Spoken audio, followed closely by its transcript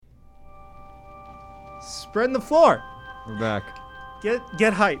Spreading the floor. We're back.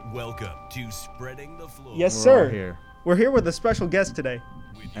 Get hype. Welcome to Spreading the Floor. Yes, We're sir. all here. We're here with a special guest today.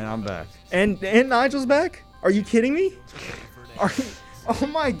 And I'm back. And Nigel's back? Are you kidding me? Are you, oh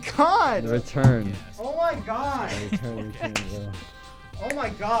my god. Return. Oh my god. Return, bro. Oh my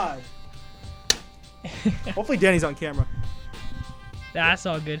god. Hopefully Danny's on camera. That's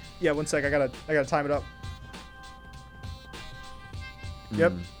all good. Yeah, 1 sec. I gotta time it up.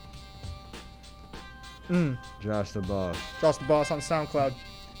 Yep. Josh the boss. Josh the Boss on SoundCloud.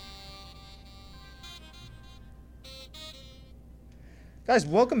 Guys,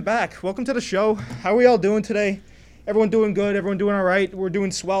 welcome back. Welcome to the show. How are we all doing today? Everyone doing good? Everyone doing all right? We're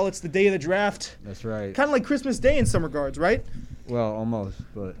doing swell. It's the day of the draft. That's right. Kind of like Christmas Day in some regards, right? Well, almost,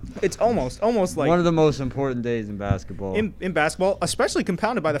 but It's almost like one of the most important days in basketball. in basketball, especially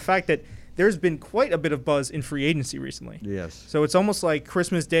compounded by the fact that there's been quite a bit of buzz in free agency recently. Yes. So it's almost like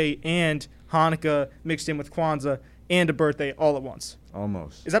Christmas Day and Hanukkah mixed in with Kwanzaa and a birthday all at once.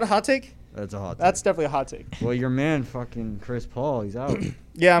 Almost. Is that a hot take? That's a hot That's take. definitely a hot take. Well, your man, fucking Chris Paul, he's out.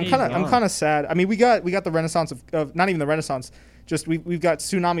 Yeah, I'm He's kind gone. of sad. I mean, we got the renaissance of not even the renaissance. Just we've got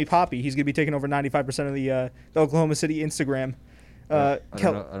Tsunami Poppy. He's gonna be taking over 95% of the Oklahoma City Instagram. I don't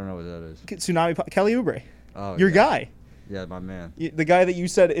know what that is. Tsunami Kelly Oubre, Oh, your yeah. guy, Yeah, my man. the guy that you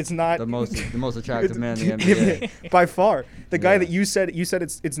said it's not The most attractive man in the NBA. by far. The guy Yeah. that you said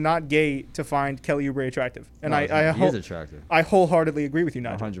it's not gay to find Kelly Oubre attractive, and No, he is attractive. I wholeheartedly agree with you,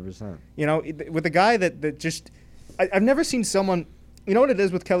 Nigel. 100%. You know, with a guy that just I've never seen someone. You know what it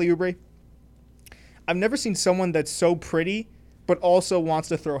is with Kelly Oubre? I've never seen someone that's so pretty but also wants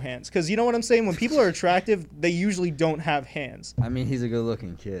to throw hands. Because you know what I'm saying? When people are attractive, they usually don't have hands. I mean, he's a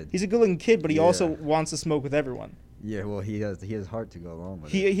good-looking kid. He's a good-looking kid, but he Yeah. also wants to smoke with everyone. Yeah, well, he has heart to go along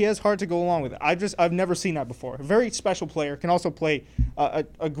with it. He has hard to go along with it. I've never seen that before. A very special player, can also play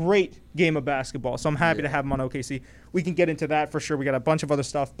a great game of basketball. So I'm happy to Yeah. have him on OKC. We can get into that for sure. We got a bunch of other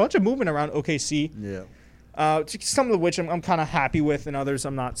stuff, bunch of movement around OKC. Yeah. Some of which I'm kind of happy with, and others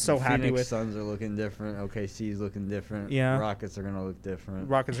I'm not so happy Phoenix with. Suns are looking different. OKC's looking different. Yeah. Rockets are gonna look different.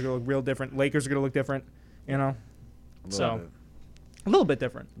 Rockets are gonna look real different. Lakers are gonna look different. You know, A so- little a little bit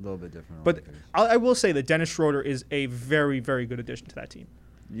different. bit different. on But Lakers. I will say that Dennis Schroeder is a very, very good addition to that team.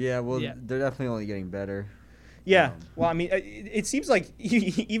 Yeah, well, Yeah. they're definitely only getting better. Yeah. Well, I mean, it seems like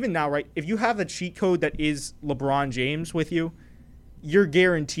even now, right? If you have the cheat code that is LeBron James with you, you're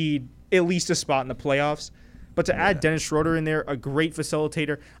guaranteed at least a spot in the playoffs. But to add Yeah. Dennis Schroeder in there, a great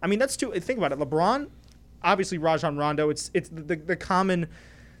facilitator. I mean, that's too. Think about it. LeBron, obviously Rajon Rondo. It's the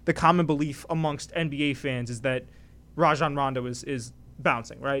common belief amongst NBA fans is that Rajon Rondo is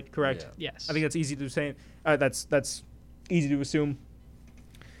bouncing, right? Correct. Yeah. Yes. I think that's easy to say. That's easy to assume.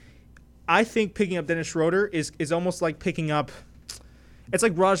 I think picking up Dennis Schroeder is almost like picking up. It's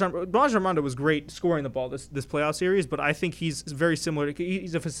like Rajon Rondo was great scoring the ball this playoff series, but I think he's very similar.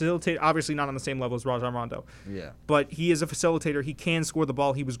 He's a facilitator, obviously not on the same level as Rajon Rondo, Yeah. but he is a facilitator. He can score the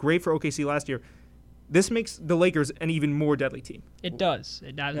ball. He was great for OKC last year. This makes the Lakers an even more deadly team. It does.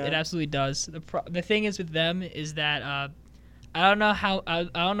 It Yeah. absolutely does. The thing is with them is that I don't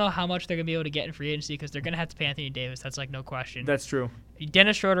know how much they're gonna be able to get in free agency because they're gonna have to pay Anthony Davis. That's like no question. That's true.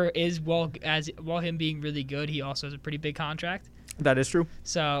 Dennis Schroeder is while him being really good, he also has a pretty big contract. That is true.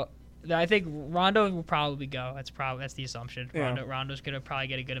 So I think Rondo will probably go. That's the assumption. Yeah. Rondo's gonna probably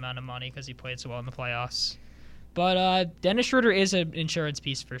get a good amount of money because he played so well in the playoffs. But Dennis Schroeder is an insurance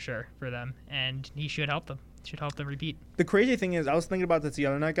piece for sure for them, and he should help them. Should help them repeat. The crazy thing is, I was thinking about this the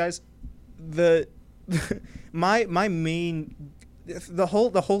other night, guys. My main the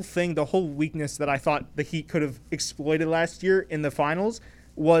whole thing, the whole weakness that I thought the Heat could have exploited last year in the finals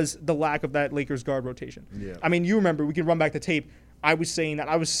was the lack of that Lakers guard rotation. Yeah. I mean, you remember, we can run back the tape. I was saying that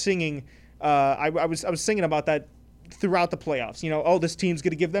I was singing I was singing about that throughout the playoffs. You know, oh, this team's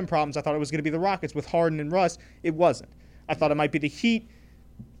going to give them problems. I thought it was going to be the Rockets with Harden and Russ. It wasn't. I thought it might be the Heat.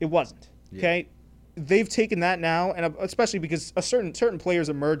 It wasn't. Yeah. Okay? They've taken that now, and especially because certain players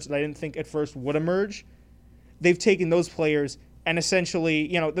emerged that I didn't think at first would emerge. They've taken those players and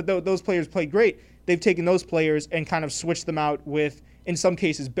essentially, you know, those players played great. They've taken those players and kind of switched them out with, in some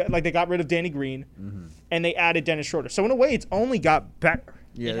cases, like they got rid of Danny Green and they added Dennis Schroeder. So in a way, it's only got better.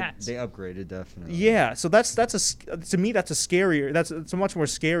 Yeah, has. they upgraded definitely. Yeah, so to me that's a much more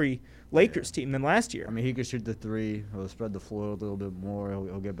scary Lakers team than last year. I mean, he could shoot the three. He'll spread the floor a little bit more.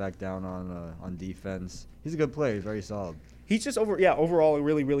 He'll get back down on defense. He's a good player. He's very solid. He's just overall a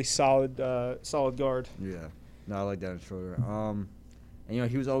really, really solid guard. Yeah. No, I like Dennis Schroeder. And you know,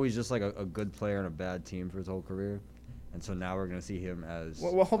 he was always just like a good player on a bad team for his whole career, and so now we're gonna see him as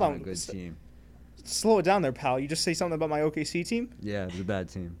Well, hold on. a good team. Slow it down there, pal. You just say something about my OKC team? Yeah, it was a bad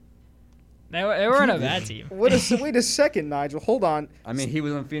team. They weren't a bad team. Wait a second, Nigel. Hold on. I mean, he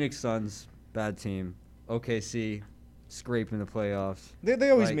was on Phoenix Suns, bad team. OKC, scraping the playoffs. They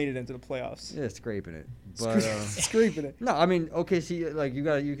always Like- made it into the playoffs. Yeah, scraping it. But Scraping it. no, I mean OKC. Like you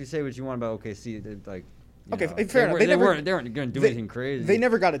can say what you want about OKC. Like, you Okay, know, fair enough. They weren't going to do they- anything crazy. They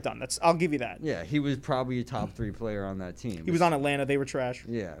never got it done. I'll give you that. Yeah, he was probably a top 3 player on that team. He was on Atlanta. They were trash.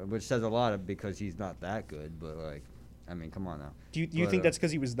 Yeah, which says a lot because he's not that good. But like, I mean, come on now. Do you But, think that's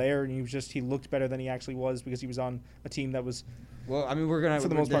because he was there and he looked better than he actually was because he was on a team that was Well, I mean, we're gonna For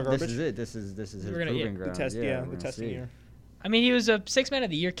the most part, This garbage. is it. This is his We're gonna- proving yeah, ground. the test? we're Yeah, the gonna testing see. year. I mean, he was a 6-man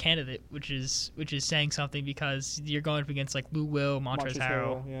of the year candidate, which is saying something because you're going up against like Lou Will, Montrezl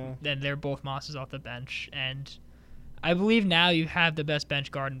Harrell, yeah. and they're both monsters off the bench. And I believe now you have the best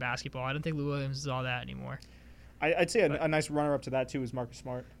bench guard in basketball. I don't think Lou Williams is all that anymore. I'd say But- a nice runner-up to that too is Marcus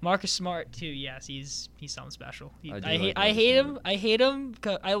Smart. Marcus Smart too. Yes, he's something special. I do I hate like I Marcus hate him. Smart. I hate him.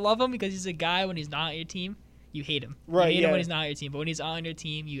 I love him because he's a guy when he's not on your team, you hate him. Right, You hate him yeah. when he's not on your team, but when he's on your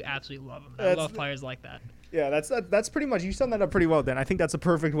team, you absolutely love him. I That's love the- players like that. Yeah, that's pretty much. You summed that up pretty well. Then I think that's a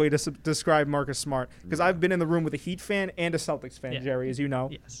perfect way to describe Marcus Smart because I've been in the room with a Heat fan and a Celtics fan, Yeah. Jerry, as you know.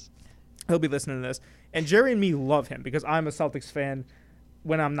 Yes. He'll be listening to this, and Jerry and me love him because I'm a Celtics fan.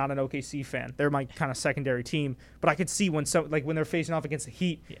 When I'm not an OKC fan, they're my kind of secondary team. But I could see when when they're facing off against the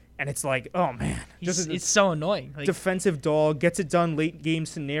Heat, Yeah. and it's like, oh man, It's so annoying. Like, defensive dog, gets it done late game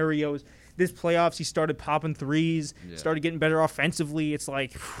scenarios. This playoffs, he started popping threes, Yeah. started getting better offensively. It's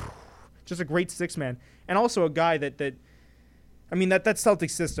like just a great 6-man, and also a guy that I mean that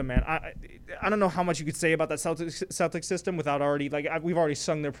Celtics system, man. I don't know how much you could say about that Celtics system without already we've already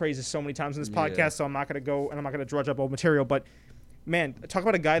sung their praises so many times in this podcast, Yeah. so I'm not gonna go and I'm not gonna drudge up old material. But man, talk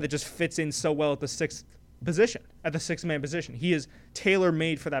about a guy that just fits in so well at the 6th position, at the 6-man position. He is tailor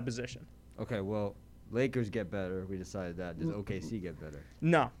made for that position. Okay, well, Lakers get better. We decided that. Does OKC get better?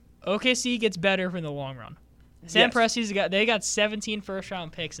 No. OKC gets better in the long run. Sam Yes. Presti's they got 17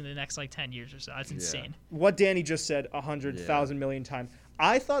 first-round picks in the next 10 years or so. That's Yeah. insane. What Danny just said 100,000 million times.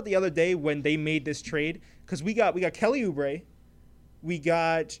 I thought the other day when they made this trade, because we got Kelly Oubre, we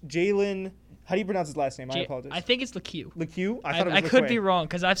got Jalen. How do you pronounce his last name? I apologize. I think it's LeQ. LeQ. I thought it was I could LeQuay. be wrong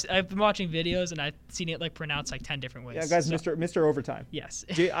because I've been watching videos and I've seen it pronounced 10 different ways. Yeah, guys, So, Mr. Overtime. Yes.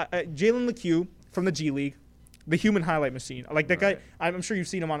 Jalen LeQ from the G League, the human highlight machine. Like that Right. guy. I'm sure you've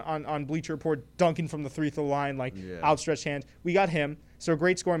seen him on Bleacher Report dunking from the 3-throw line, Yeah. outstretched hand. We got him. So a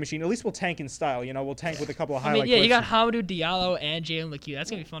great scoring machine. At least we'll tank in style. You know, we'll tank with a couple of I highlight. mean, yeah, you got clips. Hamidou Diallo and Jalen LeQ. That's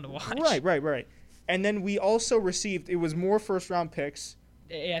gonna be fun to watch. Right. And then we also received. It was more first-round picks.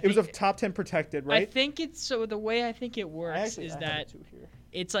 Yeah, It was a top 10 protected, right? I think it's so. The way I think it works is I have that it too here.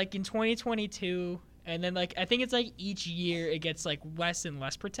 it's in 2022, and then I think it's each year it gets less and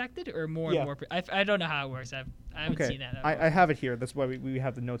less protected, or more Yeah. and more. I don't know how it works. I haven't seen that. I have it here. That's why we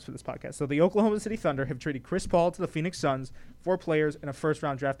have the notes for this podcast. So the Oklahoma City Thunder have traded Chris Paul to the Phoenix Suns, 4 players, and a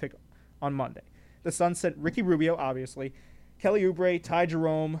first-round draft pick on Monday. The Suns sent Ricky Rubio, obviously, Kelly Oubre, Ty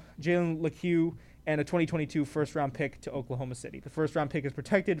Jerome, Jalen LeQ, and a 2022 first-round pick to Oklahoma City. The first-round pick is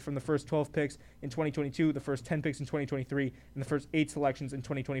protected from the first 12 picks in 2022, the first 10 picks in 2023, and the first 8 selections in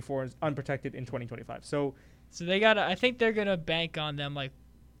 2024 is unprotected in 2025. So they got. I think they're gonna bank on them. I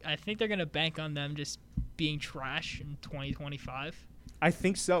think they're gonna bank on them just being trash in 2025. I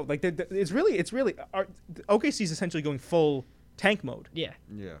think so. It's really OKC is essentially going full tank mode. Yeah.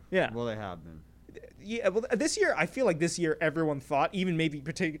 Yeah. Yeah. Well, they have been. Yeah, well, this year, I feel like this year everyone thought, even maybe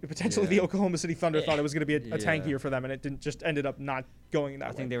potentially the Yeah. Oklahoma City Thunder thought it was going to be a tank Yeah. year for them, and it just ended up not going that I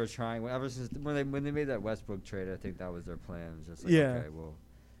way. think they were trying ever since when they made that Westbrook trade. I think that was their plan. It was just Yeah. okay,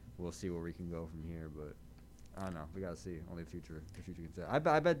 we'll see where we can go from here. But I don't know. We gotta see. Only the future can say. I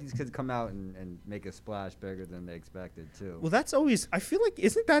bet these kids come out and make a splash bigger than they expected too. Well, that's always. I feel like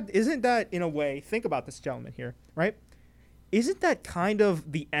isn't that in a way? Think about this gentleman here, right? Isn't that kind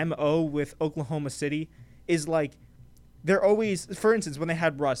of the MO with Oklahoma City? Is they're always, for instance, when they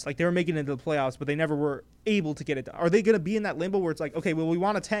had Russ, they were making it into the playoffs, but they never were able to get it done. Are they going to be in that limbo where it's okay, well, we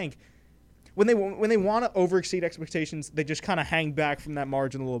want to tank? When they want to overexceed expectations, they just kind of hang back from that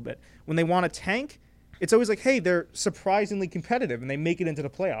margin a little bit. When they want to tank, it's always hey, they're surprisingly competitive and they make it into the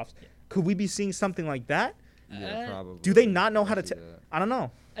playoffs. Could we be seeing something like that? Yeah, probably. Do they not know how to? I see that. I don't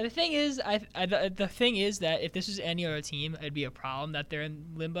know. And the thing is, the thing is that if this was any other team, it'd be a problem that they're in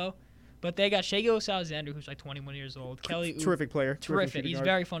limbo. But they got Shai Gilgeous-Alexander, who's 21 years old. Kelly, Terrific player. terrific. shooting He's guard.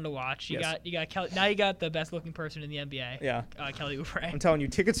 very fun to watch. You Yes. got Kelly. Now you got the best looking person in the NBA. Yeah. Kelly Oubre. I'm telling you,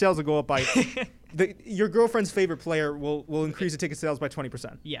 ticket sales will go up by. Your girlfriend's favorite player will increase the ticket sales by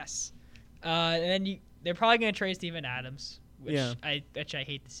 20%. Yes. And then they're probably going to trade Steven Adams, which Yeah. I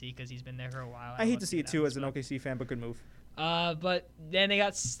hate to see because he's been there for a while. I hate to see it too as an OKC fan, but good move. But then they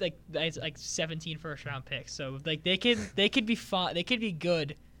got like 17 first-round picks, so like they could be fun, they could be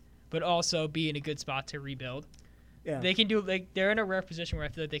good, but also be in a good spot to rebuild. Yeah. They can do they're in a rare position where I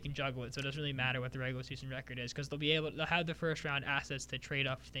feel like they can juggle it, so it doesn't really matter what the regular season record is because they'll have the first-round assets to trade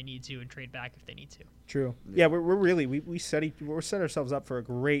up if they need to and trade back if they need to. True. Yeah, we're really we set ourselves up for a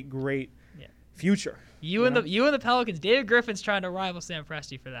great Yeah. future. You and the Pelicans, David Griffin's trying to rival Sam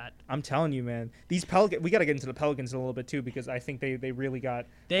Presti for that. I'm telling you, man. These Pelicans, we got to get into the Pelicans in a little bit too because I think they really got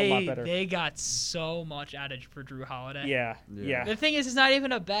a lot better. They got so much added for Drew Holiday. Yeah. The thing is, it's not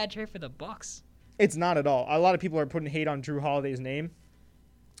even a bad trade for the Bucks. It's not at all. A lot of people are putting hate on Drew Holiday's name.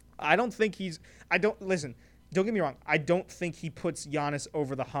 I don't think listen, don't get me wrong. I don't think he puts Giannis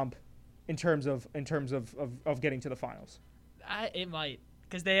over the hump in terms of getting to the finals. It might,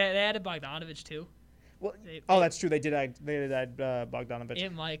 because they added Bogdanovich too. Well, that's true. They did add Bogdanovich.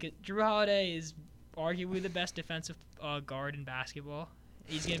 It might. Drew Holiday is arguably the best defensive guard in basketball.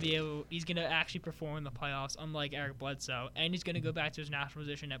 He's gonna actually perform in the playoffs, unlike Eric Bledsoe, and he's gonna go back to his natural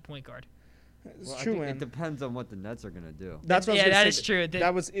position at point guard. It's I true, think man. It depends on what the Nets are gonna do. That's what I was gonna say. Is true. If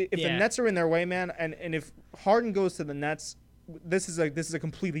the Nets are in their way, man, and if Harden goes to the Nets, this is a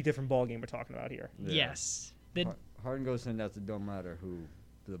completely different ball game we're talking about here. Yeah. Yes. Harden goes to the Nets. It don't matter who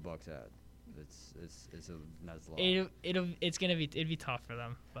the Bucks had. It's a Nets loss. It'd be tough for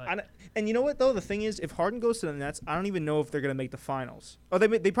them. But And you know what though? The thing is, if Harden goes to the Nets, I don't even know if they're gonna make the finals. Oh,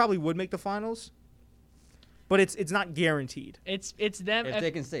 they probably would make the finals, but it's not guaranteed. it's them. If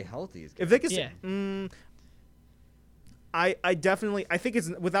they can stay healthy, it's good. If they can, Yeah. I definitely think it's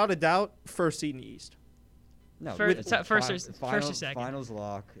without a doubt first seed in the East. No, First or finals, second. Finals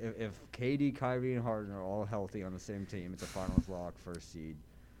lock. If KD, Kyrie, and Harden are all healthy on the same team, it's a finals lock, first seed,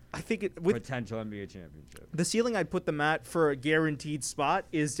 I think with potential NBA championship. the ceiling I'd put them at for a guaranteed spot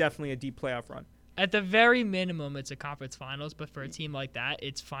is definitely a deep playoff run. At the very minimum, it's a conference finals. But for a team like that,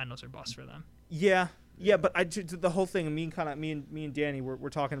 it's finals or bust for them. Yeah, but the whole thing. Me and Danny were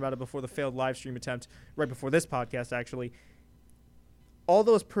talking about it before the failed live stream attempt, right before this podcast actually. All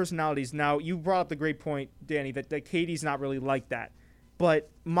those personalities. Now you brought up the great point, Danny, that KD's not really like that. But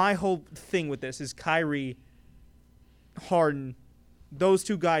my whole thing with this is Kyrie, Harden, those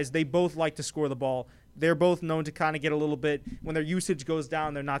two guys. They both like to score the ball. They're both known to kind of get a little bit when their usage goes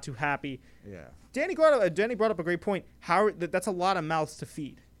down. They're not too happy. Yeah. Danny brought up a great point. That's a lot of mouths to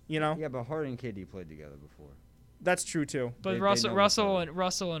feed. You know. Yeah, but Harden and KD played together before. That's true too. But They Russell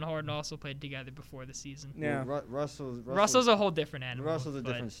know and Harden also played together before the season. Yeah. Well, Russell's a whole different animal. Russell's a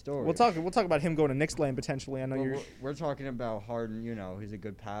but different story. We'll talk about him going to Knicks land potentially. I know Well, you're. we're talking about Harden. You know, he's a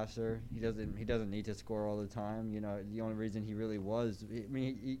good passer. He doesn't need to score all the time. You know, the only reason he really was. I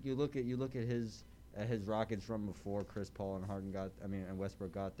mean, you look at his Rockets run before Chris Paul and and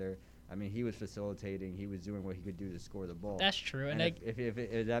Westbrook got there. I mean, he was facilitating. He was doing what he could do to score the ball. That's true. And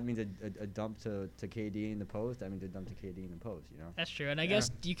if that means a dump to KD in the post, that means a dump to KD in the post. You know. That's true. And I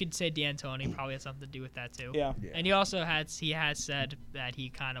guess you could say D'Antoni probably has something to do with that too. Yeah. And he also has said that he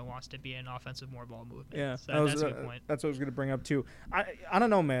kind of wants to be an offensive more ball movement. Yeah. So that's a good point. That's what I was gonna bring up too. I don't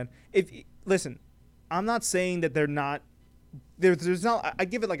know, man. Listen, I'm not saying that they're not. There's not. I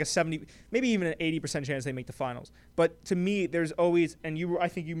give it like a 70, maybe even an 80% chance they make the finals. But to me, there's always, and I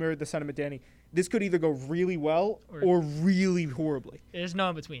think you mirrored the sentiment, Danny. This could either go really well or really horribly. There's no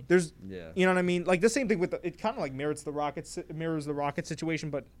in between. Yeah. You know what I mean? Like the same thing with it kind of like mirrors the Rockets situation,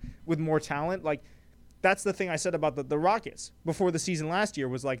 but with more talent. Like that's the thing I said about the Rockets before the season last year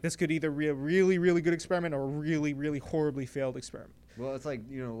was like this could either be a really really good experiment or a really really horribly failed experiment. Well, it's like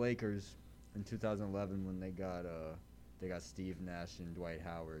Lakers in 2011 when they got Steve Nash and Dwight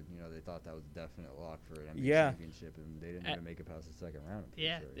Howard. You know, they thought that was a definite lock for an NBA championship, and they didn't even make it past the second round.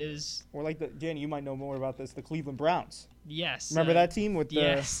 Yeah, sure. it was. Or like Danny, you might know more about this. The Cleveland Browns. Yes. Remember that team with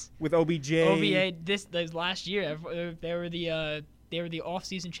with OBJ? This last year they were the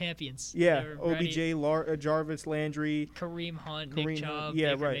off-season champions. Yeah, They were ready. OBJ, Jarvis Landry, Kareem Hunt, Kareem Nick Chubb, Hunt,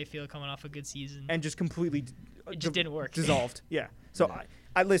 yeah, Baker right. Mayfield coming off a good season. and just completely It just didn't work. dissolved. Yeah. So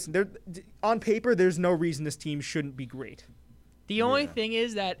I listen. On paper, there's no reason this team shouldn't be great. The only Yeah. thing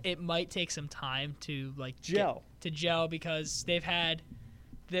is that it might take some time to Gel. gel because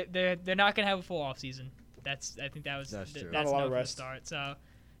they're not gonna have a full offseason. I think That's true. that's Not a lot no of for the rest. start. So,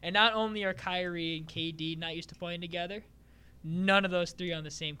 and not only are Kyrie and KD not used to playing together, none of those three on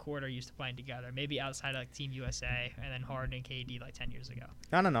the same court are used to playing together. Maybe outside of like Team USA and then Harden and KD like 10 years ago.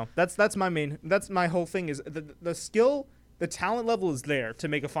 I don't know. That's my whole thing is the skill, the talent level is there to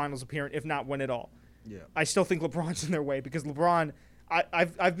make a finals appearance, if not win it all. Yeah. I still think LeBron's in their way because LeBron.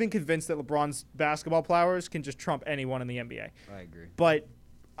 I've been convinced that LeBron's basketball powers can just trump anyone in the NBA. I agree. But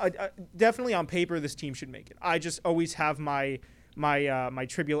definitely on paper this team should make it. I just always have my I don't want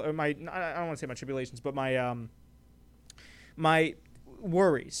to say my tribulations, but my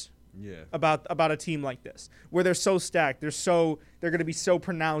worries Yeah. about a team like this, where they're so stacked, they're going to be so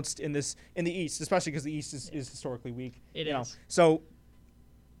pronounced in the East, especially because the East is historically weak. It you know. is. So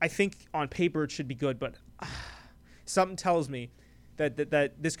I think on paper it should be good, but something tells me that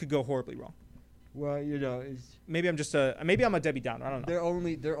this could go horribly wrong. Well, it's Maybe I'm a Debbie Downer. I don't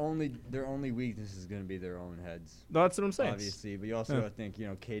know. their only weakness is going to be their own heads. That's what I'm saying. Obviously, but you also Yeah. think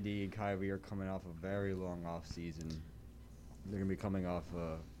KD and Kyrie are coming off a very long off season. They're gonna be coming off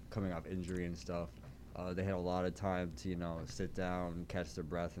injury and stuff. They had a lot of time to sit down, catch their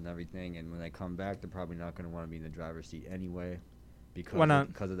breath, and everything. And when they come back, they're probably not gonna want to be in the driver's seat anyway, Why not?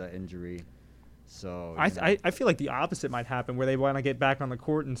 because of that injury. So I feel like the opposite might happen, where they want to get back on the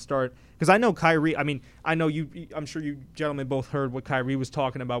court and start. Because I know Kyrie. I mean, I know you. I'm sure you gentlemen both heard what Kyrie was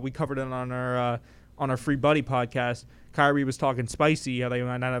talking about. We covered it on our Free Buddy podcast. Kyrie was talking spicy how they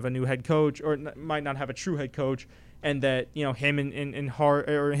might not have a new head coach or might not have a true head coach, and that him and him and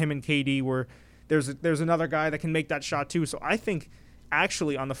KD were there's another guy that can make that shot too. So I think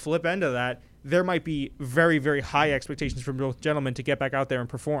actually on the flip end of that, there might be very, very high expectations from both gentlemen to get back out there and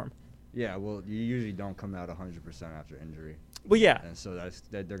perform. Yeah, well, you usually don't come out 100% after injury, Well, yeah. and so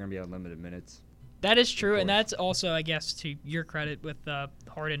they're gonna be on limited minutes. That is true, and course. that's also, I guess, to your credit with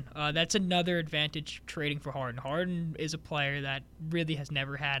Harden. That's another advantage trading for Harden. Harden is a player that really has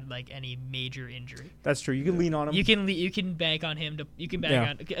never had any major injury. That's true. You can lean on him. You can bank on him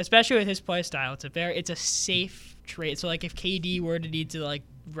on, especially with his play style. It's a safe trade. So if KD were to need to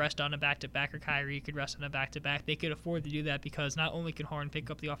rest on a back-to-back, or Kyrie could rest on a back-to-back, they could afford to do that because not only can Harden pick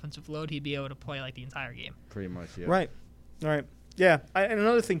up the offensive load, he'd be able to play the entire game. Pretty much, yeah. Right. All right. Yeah. And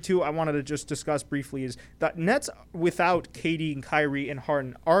another thing, too, I wanted to just discuss briefly is that Nets, without KD and Kyrie and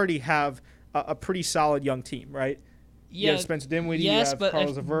Harden, already have a pretty solid young team, right? You Yeah, have Spencer Dinwiddie, yes, you have but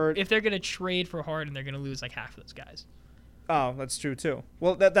Carlos LeVert. if they're going to trade for Harden, they're going to lose half of those guys. Oh, that's true, too.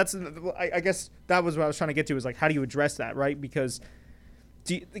 Well, that's I guess that was what I was trying to get to is, how do you address that, right? Because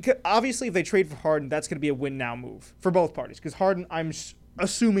obviously if they trade for Harden, that's going to be a win-now move for both parties. Because Harden, I'm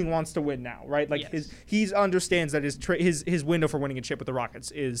assuming, wants to win now, right? Yes. He understands that his window for winning a chip with the Rockets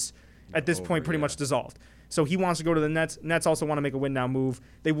is at this point pretty much dissolved. So he wants to go to the Nets. Nets also want to make a win now move.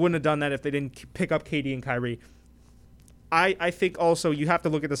 They wouldn't have done that if they didn't pick up KD and Kyrie. I think also you have to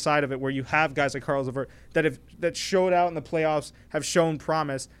look at the side of it where you have guys like Carlos LeVert that showed out in the playoffs, have shown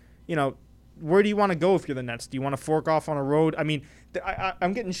promise. Where do you want to go if you're the Nets? Do you want to fork off on a road? I mean,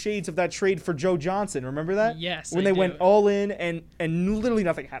 I'm getting shades of that trade for Joe Johnson. Remember that? Yes, When I they do. went all in and literally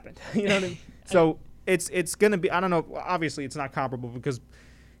nothing happened. You know what I mean? So it's going to be, I don't know, obviously it's not comparable because,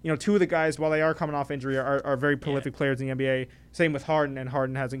 two of the guys, while they are coming off injury, are very prolific players in the NBA. Same with Harden, and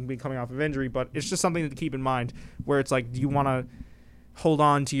Harden hasn't been coming off of injury, but it's just something to keep in mind where it's do you want to hold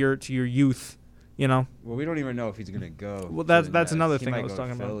on to your youth? Well, we don't even know if he's gonna go. Well, to the that's Nets. another He thing I might was go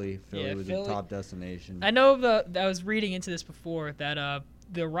talking about. Philly. Philly Yeah, was Philly- a top destination. I know I was reading into this before that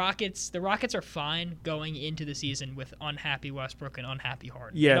the Rockets are fine going into the season with unhappy Westbrook and unhappy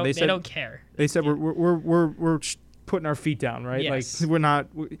Harden. Yeah, they they don't care. They said we're putting our feet down, right? Yes. We're not.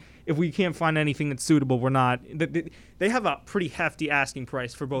 If we can't find anything that's suitable, we're not. They have a pretty hefty asking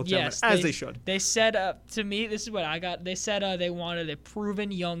price for both gentlemen, as they should. They said to me, this is what I got. They said they wanted a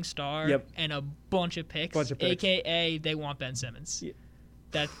proven young star and a bunch of picks, aka they want Ben Simmons. Yeah.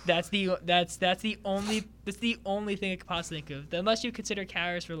 That's the only thing I could possibly think of. Unless you consider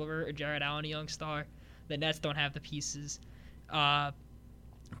Karras for LeVert or Jared Allen a young star, the Nets don't have the pieces.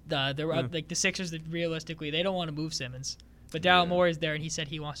 The Sixers, realistically, they don't want to move Simmons, but Daryl Morey is there, and he said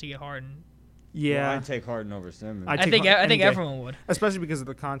he wants to get Harden. Yeah, Well, I'd take Harden over Simmons. I'd I take think Harden any day. everyone would. Especially because of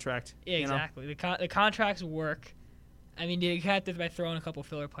the contract. Yeah, exactly. The contracts work. I mean, you have to by throwing a couple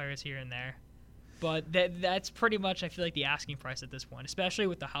filler players here and there, but that's pretty much I feel the asking price at this point. Especially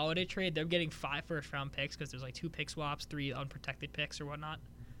with the Holiday trade, they're getting 5 first-round picks because there's 2 pick swaps, 3 unprotected picks or whatnot.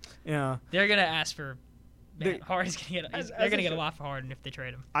 Yeah. They're gonna ask for. Harden's gonna get. They're gonna get a lot for Harden if they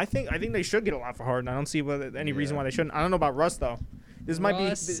trade him. I think they should get a lot for Harden. I don't see any reason why they shouldn't. I don't know about Russ though. This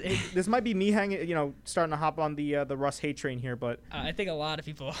might be me hanging, starting to hop on the Russ hate train here, but I think a lot of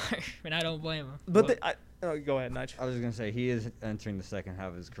people are, and I don't blame them. but go ahead, Nudge. I was just gonna say he is entering the second half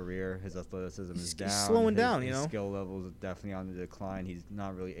of his career. His athleticism is down. slowing down, His skill level is definitely on the decline. He's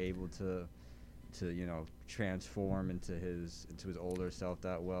not really able to transform into his older self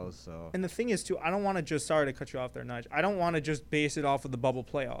that well. So. And the thing is, too, I don't want to just, sorry to cut you off there, Nudge. I don't want to just base it off of the bubble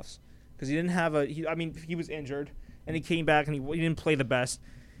playoffs because he didn't have he was injured and he came back and he didn't play the best.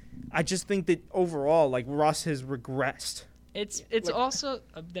 I just think that overall, Russ has regressed. It's Like- also.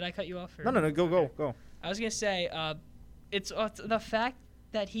 Did I cut you off? Or? No. Go. I was gonna say, it's the fact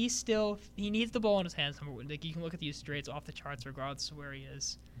that he needs the ball in his hands. Number one, like you can look at the usage rates off the charts regardless of where he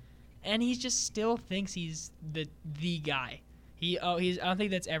is, and he just still thinks he's the guy. I don't think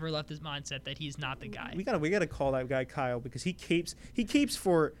that's ever left his mindset that he's not the guy. We gotta call that guy Kyle because he capes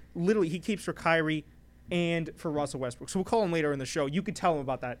for Kyrie and for Russell Westbrook. So we'll call him later in the show. You could tell him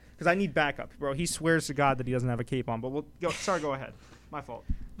about that because I need backup, bro. He swears to God that he doesn't have a cape on. But go ahead. My fault.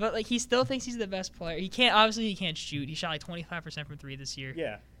 But like he still thinks he's the best player. He can't shoot. He shot like 25% from 3 this year.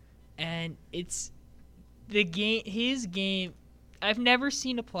 Yeah. And it's his game. I've never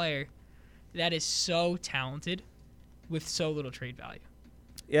seen a player that is so talented with so little trade value.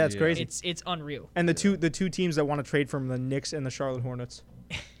 Yeah, it's Yeah. crazy. It's unreal. And the two teams that want to trade from the Knicks and the Charlotte Hornets.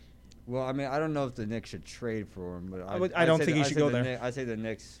 Well, I mean, I don't know if the Knicks should trade for him, but I don't think he should go there. I say the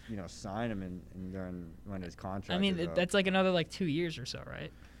Knicks, sign him and during when his contract. I mean, is up. that's like another like 2 years or so,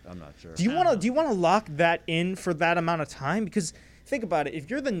 right? I'm not sure. Do you want to lock that in for that amount of time? Because think about it. If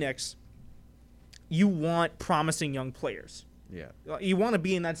you're the Knicks, you want promising young players. Yeah. You want to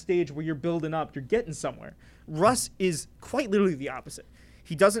be in that stage where you're building up, you're getting somewhere. Russ is quite literally the opposite.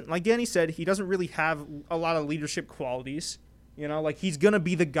 He doesn't, like Danny said, he doesn't really have a lot of leadership qualities. Like he's going to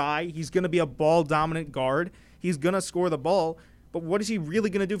be the guy. He's going to be a ball-dominant guard. He's going to score the ball. But what is he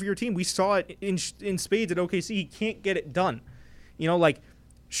really going to do for your team? We saw it in spades at OKC. He can't get it done.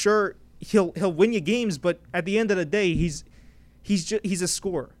 Sure, he'll win you games, but at the end of the day, he's a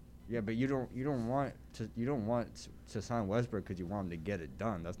scorer. Yeah, but you don't want to sign Westbrook because you want him to get it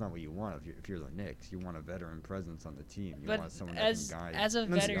done. That's not what you want if you're the Knicks. You want a veteran presence on the team. You want someone that can guide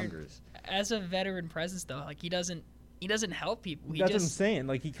as a veteran presence though, like he doesn't help people. That's what I'm saying.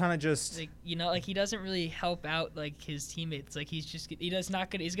 Like he kind of just like he doesn't really help out like his teammates. Like he's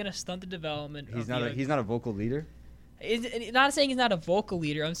gonna stunt the development. He's not a vocal leader. Not saying he's not a vocal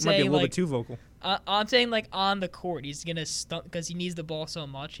leader. I'm might saying be a little like bit too vocal. I'm saying like on the court, he's gonna stunt because he needs the ball so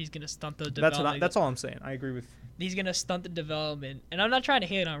much. He's gonna stunt the development. That's all I'm saying. I agree with. He's gonna stunt the development, and I'm not trying to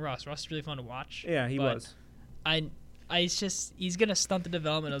hate on Russ. Russ is really fun to watch. Yeah, he was. It's just he's gonna stunt the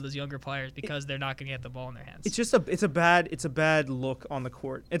development of those younger players because they're not gonna get the ball in their hands. It's just a bad look on the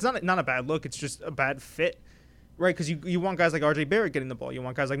court. It's not a bad look. It's just a bad fit, right? Because you want guys like R.J. Barrett getting the ball. You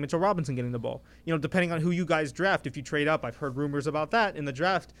want guys like Mitchell Robinson getting the ball. Depending on who you guys draft, if you trade up, I've heard rumors about that in the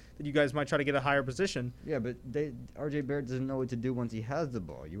draft that you guys might try to get a higher position. Yeah, but R.J. Barrett doesn't know what to do once he has the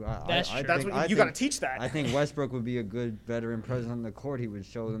ball. That's true. That's what you got to teach that. I think Westbrook would be a good veteran presence on the court. He would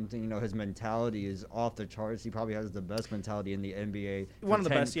show them, his mentality is off the charts. He probably has the best mentality in the NBA. One of the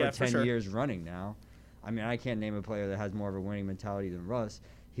best, yeah, for 10 sure. years running now. I mean, I can't name a player that has more of a winning mentality than Russ.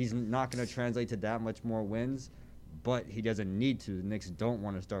 He's not going to translate to that much more wins, but he doesn't need to. The Knicks don't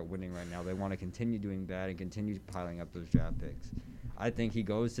want to start winning right now. They want to continue doing bad and continue piling up those draft picks. I think he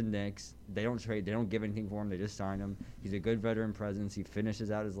goes to Knicks. They don't trade. They don't give anything for him. They just sign him. He's a good veteran presence. He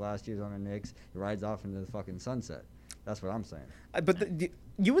finishes out his last years on the Knicks. He rides off into the fucking sunset. That's what I'm saying. But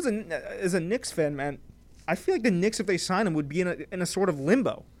you as a Knicks fan, man, I feel like the Knicks, if they sign him, would be in a sort of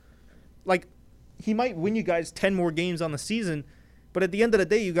limbo. Like, he might win you guys 10 more games on the season, but at the end of the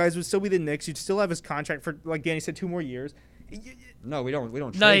day, you guys would still be the Knicks. You'd still have his contract for, like Danny said, 2 more years. No, we don't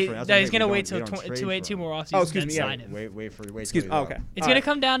trade for him. No, he's gonna wait till 2 more off seasons and sign him. Wait. Excuse me. Oh, okay. It's gonna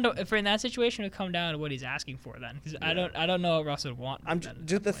come down to in that situation. It'll come down to what he's asking for then, because I don't know what Russ would want.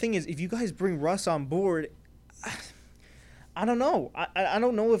 The thing is, if you guys bring Russ on board, I don't know. I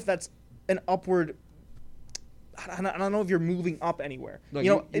don't know if that's an upward. I don't know if you're moving up anywhere.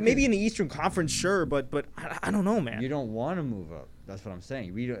 Look, maybe in the Eastern Conference, sure, but I don't know, man. You don't want to move up. That's what I'm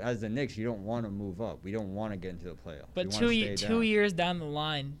saying. As the Knicks, you don't want to move up. We don't want to get into the playoffs. But 2 years down the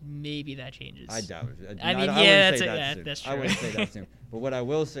line, maybe that changes. I doubt it. That's true. I wouldn't say that soon. But what I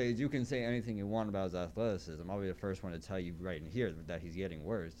will say is you can say anything you want about his athleticism. I'll be the first one to tell you right in here that he's getting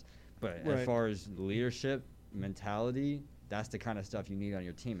worse. But as far as leadership, mentality, that's the kind of stuff you need on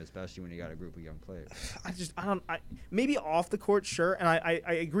your team, especially when you got a group of young players. Maybe off the court, sure, and I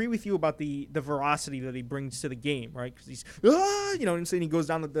agree with you about the veracity that he brings to the game, right? Because he's, I'm saying he goes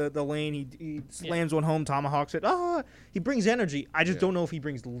down the lane, he slams one home, tomahawks it, he brings energy. I just don't know if he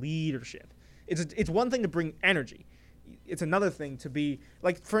brings leadership. It's one thing to bring energy. It's another thing to be,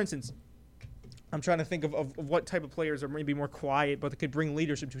 like, for instance, I'm trying to think of what type of players are maybe more quiet, but that could bring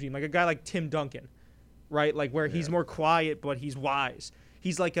leadership to a team, like a guy like Tim Duncan. Right, like where he's more quiet, but he's wise.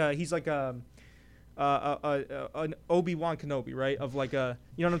 He's like an Obi-Wan Kenobi, right? Of like you know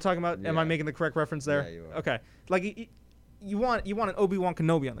what I'm talking about? Yeah. Am I making the correct reference there? Yeah, you are. Okay, like you want an Obi-Wan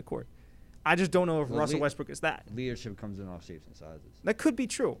Kenobi on the court. I just don't know if Well, Russell Westbrook is that. Leadership comes in all shapes and sizes. That could be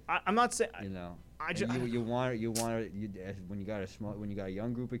true. I'm not saying. You know, I And just you want when you got a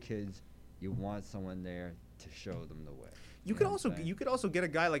young group of kids, you want someone there to show them the way. you could also get a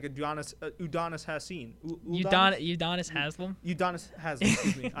guy like Udonis Haslem. Udonis Haslem. Udonis Haslem.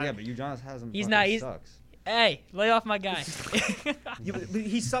 Excuse me. Yeah, but Udonis hasn't. He's not- he's- Sucks. Hey, lay off my guy. But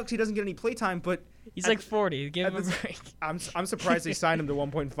he sucks. He doesn't get any playtime. But He's like 40. Give him a at this- break. I'm surprised they signed him to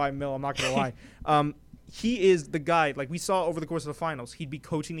 1.5 mil. I'm not gonna lie. He is the guy. Like we saw over the course of the finals, he'd be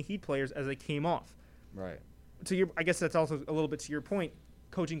coaching the Heat players as they came off. Right. I guess that's also a little bit to your point.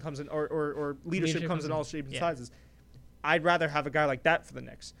 Coaching comes in, or leadership comes in all shapes and sizes. I'd rather have a guy like that for the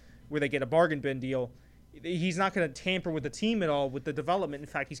Knicks, where they get a bargain bin deal. He's not going to tamper with the team at all with the development. In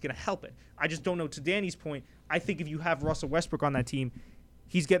fact, he's going to help it. I just don't know. To Danny's point, I think if you have Russell Westbrook on that team,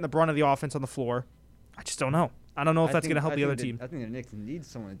 he's getting the brunt of the offense on the floor. I just don't know. I don't know if that's going to help the other team. I think the Knicks need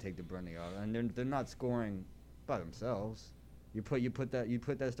someone to take the brunt of the offense, and they're not scoring by themselves. You put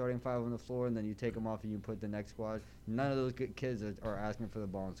that starting five on the floor, and then you take them off, and you put the next squad. None of those good kids are asking for the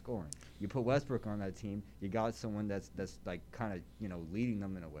ball and scoring. You put Westbrook on that team, you got someone that's like kind of leading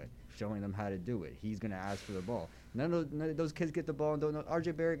them in a way, showing them how to do it. He's gonna ask for the ball. None of those kids get the ball and don't know.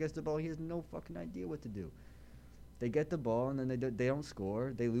 RJ Barrett gets the ball, he has no fucking idea what to do. They get the ball and then they don't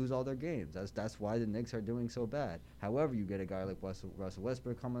score. They lose all their games. That's why the Knicks are doing so bad. However, you get a guy like Russell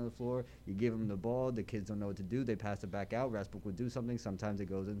Westbrook come on the floor. You give him the ball. The kids don't know what to do. They pass it back out. Westbrook will do something. Sometimes it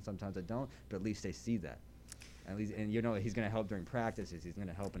goes in. Sometimes it don't. But at least they see that. At least, and he's gonna help during practices. He's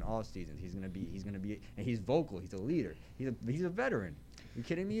gonna help in off seasons. He's gonna be, and he's vocal. He's a leader. He's a veteran. You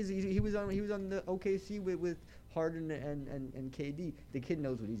kidding me? He was on the OKC with Harden and KD. The kid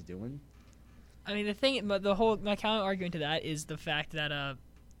knows what he's doing. I mean, my counter argument to that is the fact that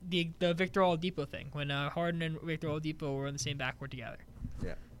the Victor Oladipo thing, when Harden and Victor Oladipo were in the same backcourt together.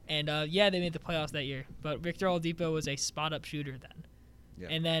 Yeah. And they made the playoffs that year, but Victor Oladipo was a spot-up shooter then. Yeah.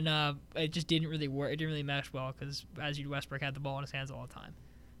 And then it just didn't really work. It didn't really mesh well because Westbrook had the ball in his hands all the time.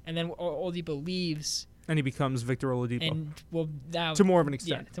 And then Oladipo leaves. And he becomes Victor Oladipo. And now to more of an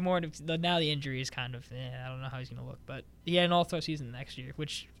extent. Yeah, to more. Now the injury is kind of. I don't know how he's gonna look, but he had an All-Star season next year.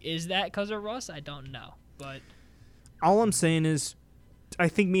 Which is that because of Russ? I don't know, but all I'm saying is, I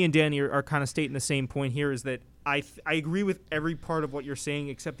think me and Danny are kind of stating the same point here. Is that I agree with every part of what you're saying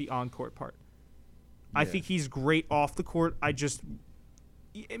except the on-court part. Yeah. I think he's great off the court. I just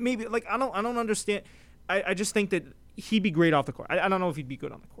maybe like I don't understand. I just think that he'd be great off the court. I don't know if he'd be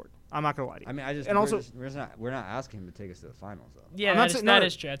good on the court. I'm not gonna lie to you. I mean, we're not asking him to take us to the finals though. Yeah, that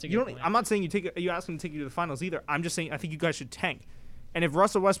is true. That's a good point. I'm not saying you ask him to take you to the finals either. I'm just saying I think you guys should tank. And if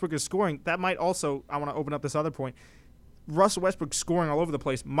Russell Westbrook is scoring, that might also. I want to open up this other point. Russell Westbrook scoring all over the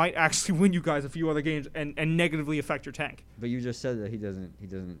place might actually win you guys a few other games and negatively affect your tank. But you just said that he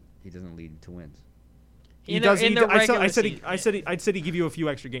doesn't lead to wins. I said he'd give you a few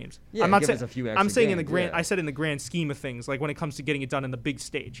extra games. Yeah, I'm not give saying us a few extra I'm saying games, in the grand. yeah. I said in the grand scheme of things, like when it comes to getting it done in the big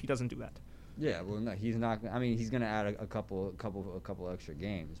stage, he doesn't do that. Yeah, well, no, he's not. I mean, he's gonna add a couple extra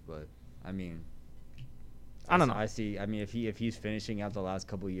games, but I mean, I don't know. I see. I mean, if he's finishing out the last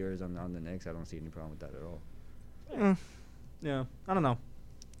couple of years on the Knicks, I don't see any problem with that at all. Yeah, I don't know.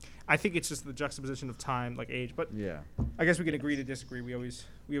 I think it's just the juxtaposition of time, like age. But yeah, I guess we can agree to disagree. We always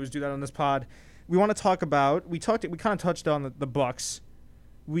do that on this pod. We want to talk about. We kind of touched on the Bucks.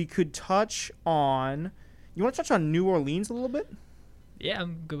 We could touch on. You want to touch on New Orleans a little bit? Yeah,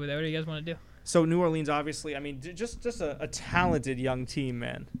 I'm good with that. What do you guys want to do? So New Orleans, obviously, I mean, just a talented young team,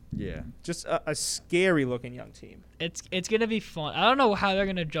 man. Yeah. Just a scary looking young team. It's gonna be fun. I don't know how they're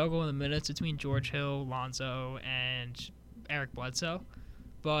gonna juggle in the minutes between George Hill, Lonzo, and Eric Bledsoe,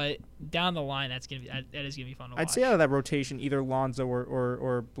 but down the line, that is gonna be fun to watch. I'd say out of that rotation, either Lonzo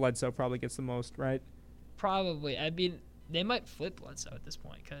or Bledsoe probably gets the most, right? Probably. I mean, they might flip Bledsoe at this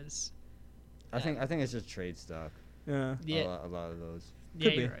point because. I think it's just trade stock. Yeah. A lot of those.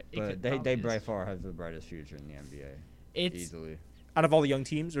 Yeah, you're right. But they by far have the brightest future in the NBA. Easily. Out of all the young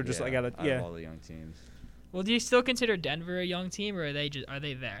teams, or just like out of all the young teams. Well, do you still consider Denver a young team, or are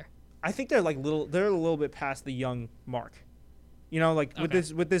they there? I think they're a little bit past the young mark. You know, like with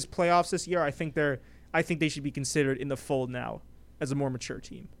this playoffs this year, I think they should be considered in the fold now as a more mature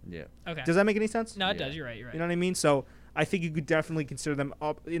team. Yeah. Okay. Does that make any sense? No, it does. You're right. You know what I mean? So I think you could definitely consider them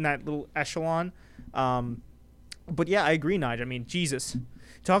up in that little echelon. But yeah, I agree, Nige. I mean, Jesus,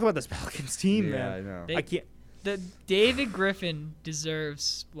 talk about this Pelicans team, man. Yeah, I know. I can't. David Griffin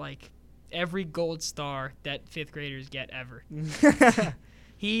deserves like every gold star that fifth graders get ever.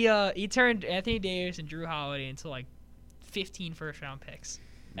 He turned Anthony Davis and Drew Holiday into like 15 first-round picks.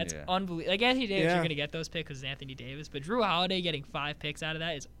 That's unbelievable. Like Anthony Davis, you're gonna get those picks because it's Anthony Davis, but Drew Holiday getting 5 picks out of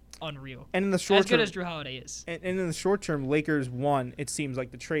that is unreal. And in the short As good term, as Drew Holiday is. and in the short term, Lakers won. It seems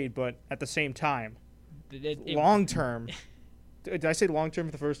like the trade, but at the same time, long term. Did I say long term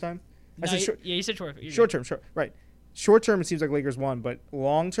for the first time? No, I said short. yeah, you said short. Short term, right. Short term, it seems like Lakers won, but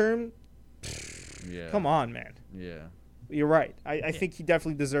long term, Yeah. come on, man. Yeah. You're right. I think he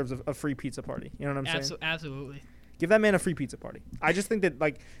definitely deserves a free pizza party. You know what I'm saying? Absolutely. Give that man a free pizza party. I just think that,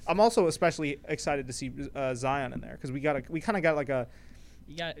 like, I'm also especially excited to see Zion in there because we kind of got like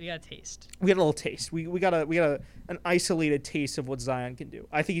You got a taste. we got a little taste. We got an isolated taste of what Zion can do.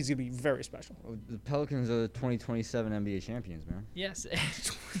 I think he's gonna be very special. Well, the Pelicans are the 2027 NBA champions, man. Yes.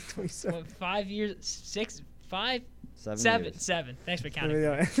 2027. Well, 5 years, 6, 5, 7 years. 7. Thanks for counting.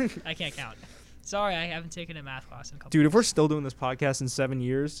 Yeah. I can't count. Sorry, I haven't taken a math class in a couple. Dude, if we're years. still doing this podcast in 7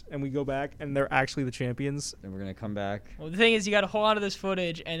 years and we go back and they're actually the champions, Then we're gonna come back. Well, the thing is, you got to hold on to this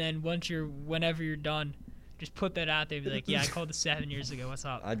footage, and then whenever you're done, just put that out there. Be like, yeah, I called this 7 years ago. What's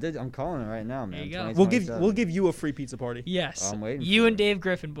up? I'm calling it right now, man. There you go. we'll 2027. give you a free pizza party. Yes. I'm waiting You for and it. Dave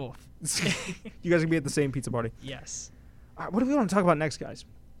Griffin both. You guys can be at the same pizza party. Yes. All right, what do we want to talk about next, guys?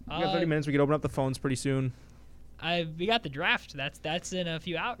 We got 30 Uh, minutes. We can open up the phones pretty soon. we got the draft. That's in a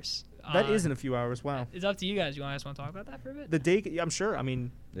few hours. That is in a few hours. Wow. It's up to you guys. You guys want to talk about that for a bit? The day, I'm sure. I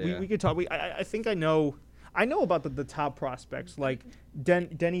mean, Yeah. we could talk. I think I know about the top prospects like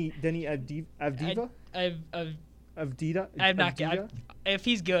Denny Avdiva. I'm not. If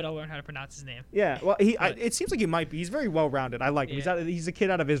he's good, I'll learn how to pronounce his name. Yeah, well, But- it seems like he might be. He's very well rounded. I like him. Yeah. He's a kid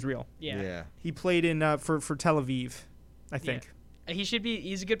out of Israel. Yeah. He played in for Tel Aviv, I think. He should be.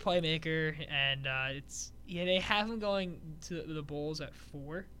 He's a good playmaker, and they have him going to the Bulls at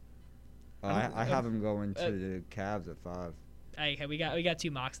 4. I have him going to the Cavs at 5. Okay, we got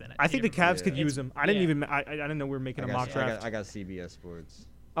 2 mocks then. I think the Peter. Cavs could Yeah. use him. I didn't yeah. even. I didn't know we were making a mock draft. I got CBS Sports.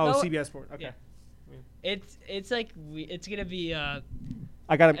 Oh, No, CBS Sport. Okay. yeah. It's like it's gonna be I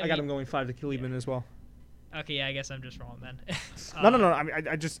got him. I I got mean- him going 5 to Khalibin as well. okay. Yeah, I guess I'm just wrong then. No. I mean,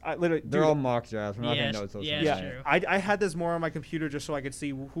 I literally. They're dude, all mock drafts. We're not Yeah, gonna know until yeah, Sunday. that's Yeah, true. I had this more on my computer just so I could see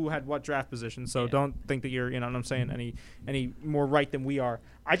who had what draft position. So Yeah. don't think that you're, you know what I'm saying, any more right than we are.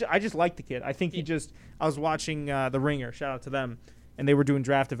 I just like the kid. I think he just. I was watching The Ringer. Shout out to them, and they were doing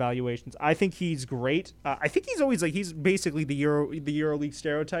draft evaluations. I think he's great. I think he's always like he's basically the EuroLeague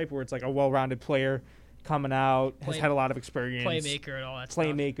stereotype where it's like a well-rounded player coming out, has had a lot of experience, Playmaker and all that stuff.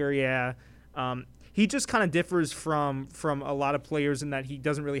 playmaker. Yeah. He just kind of differs from a lot of players in that he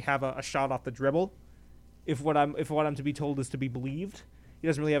doesn't really have a shot off the dribble. If what I'm to be told is to be believed, he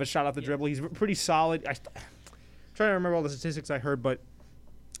doesn't really have a shot off the dribble. He's pretty solid. I'm trying to remember all the statistics I heard, but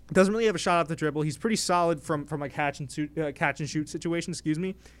doesn't really have a shot off the dribble. He's pretty solid from like catch and shoot situation,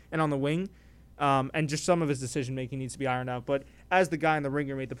 and on the wing. And just some of his decision making needs to be ironed out. But as the guy in the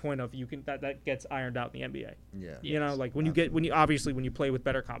Ringer made the point of, that gets ironed out in the NBA. Yeah. You know, like when you play with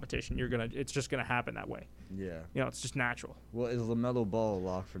better competition, it's just gonna happen that way. Yeah. You know, it's just natural. Well, is LaMelo Ball a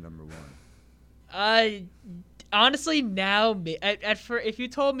lock for number 1? Honestly, now if you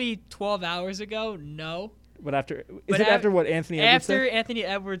told me 12 hours ago, no. But after But what Anthony Edwards After said? Anthony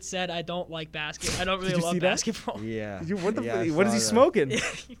Edwards said, I don't like basketball. I don't really Did you love see that? basketball. Yeah. What Yeah, I what is saw he that. smoking?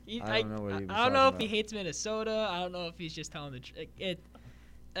 I don't know what he was I don't know if talking he about. hates Minnesota. I don't know if he's just telling the truth.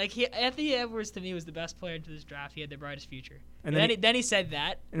 Anthony Edwards to me was the best player into this draft. He had the brightest future. And And then then he said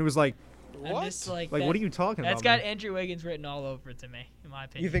that. And it was like, I'm what? just like, Like, what are you talking That's about? got Andrew Wiggins written all over it to me, in my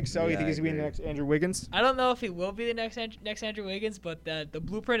opinion. You think so? You Yeah, think he's I gonna be the agree. next Andrew Wiggins? I don't know if he will be the next Andrew Wiggins, but the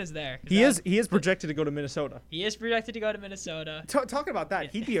blueprint is there. 'Cause He is projected to go to Minnesota. He is projected to go to Minnesota. Talking about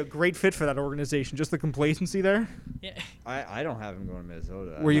that, he'd be a great fit for that organization. Just the complacency there. Yeah. I don't have him going to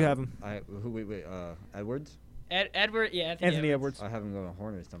Minnesota. Where you have him? Wait, Edwards? Edward, yeah, Anthony Edwards. I have him going to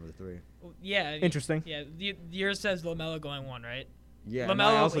Hornets number 3. Yeah. I mean, Interesting. Yeah, yours says LaMelo going 1, right? Yeah, and I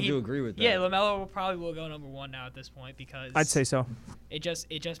LaMelo, also he- do agree with that. Yeah, LaMelo will go number 1 now at this point because I'd say so. it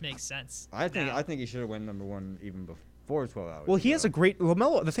just makes sense. I think now. I think he should have went number 1 even before 12 hours. Well, he has a ago. great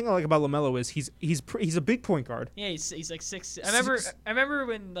LaMelo. The thing I like about LaMelo is he's a big point guard. Yeah, he's like 6. Six- I remember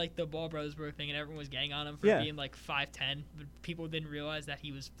when like the Ball brothers were a thing and everyone was getting on him for Yeah. being like 5'10", but people didn't realize that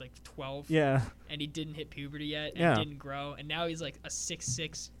he was like 12. Yeah. And he didn't hit puberty yet and Yeah. didn't grow, and now he's like a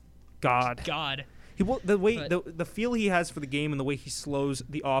 6'6" God. god. The feel he has for the game and the way he slows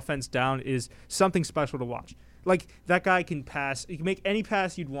the offense down is something special to watch. Like that guy can pass. He can make any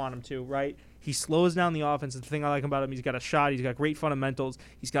pass you'd want him to, right? He slows down the offense. The thing I like about him, he's got a shot. He's got great fundamentals.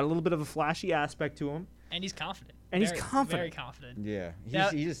 He's got a little bit of a flashy aspect to him. And he's confident. And he's Very- confident. Very confident.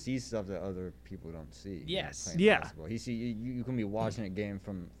 Yeah, he just sees stuff that other people don't see. you know, Yes. playing Yeah. basketball. He see you can be watching a game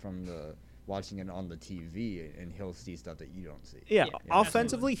from the watching it on the TV, and he'll see stuff that you don't see. Yeah, Yeah,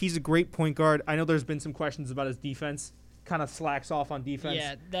 offensively, he's a great point guard. I know there's been some questions about his defense. kind of slacks off on defense.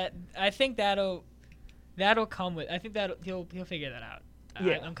 Yeah, I think that'll come with. I think that he'll figure that out.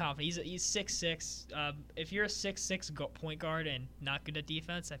 Yeah. I'm confident. He's 6'6". If you're a 6'6" point guard and not good at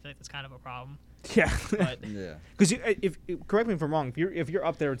defense, I feel like that's kind of a problem. Yeah. But Yeah. Because if correct me if I'm wrong, if you're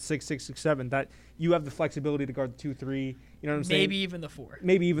up there at 6'6", 6'7", that you have the flexibility to guard the 2-3. You know what I'm saying? maybe even the 4.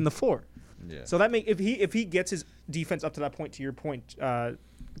 Maybe even the 4. Yeah. So that if he gets his defense up to that point, to your point,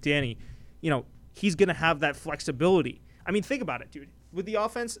 Danny, he's gonna have that flexibility. I mean, think about it, dude. With the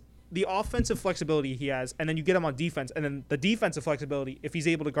offensive flexibility he has, and then you get him on defense, and then the defensive flexibility if he's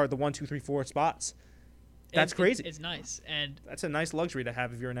able to guard the 1, 2, 3, 4 spots. That's crazy. It's nice, and That's a nice luxury to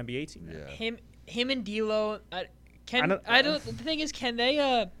have if you're an NBA team. Man. Yeah. him and D'Lo. The thing is, can they?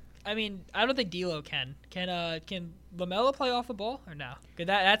 I mean, I don't think D'Lo can. Can LaMelo play off the ball or no? 'Cause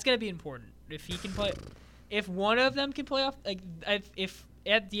that's gonna be important. If he can play, if one of them can play off, like if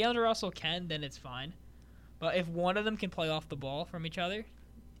DeAndre Russell can, then it's fine. But if one of them can play off the ball from each other,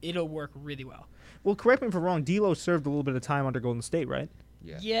 it'll work really well. Well, correct me if I'm wrong. D'Lo served a little bit of time under Golden State, right?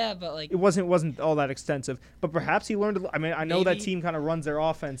 Yeah. Yeah, but like It wasn't all that extensive, but perhaps he learned. I mean, I know that Maybe. team kind of runs their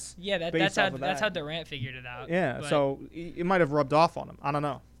offense. yeah, based that's how off of that's that. how Durant figured it out. Yeah, But so it might have rubbed off on him. I don't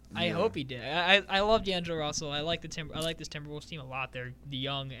know. I Yeah. hope he did. I love D'Angelo Russell. I like this Timberwolves team a lot. They're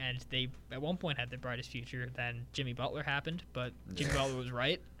young and they at one point had the brightest future. Then Jimmy Butler happened, but Jimmy Butler was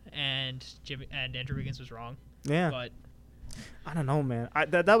right and Andrew Wiggins was wrong. Yeah, But I don't know, man.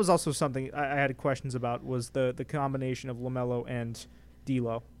 That was also something I had questions about was the combination of LaMelo and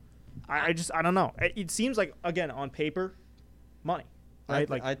D'Lo. I don't know. It seems like, again, on paper, money, right?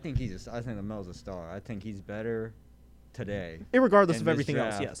 I think LaMelo's a star. I think he's better today Irregardless in of this everything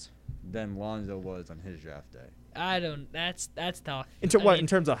else, draft yes. than Lonzo was on his draft day. I don't. That's tough. In I mean,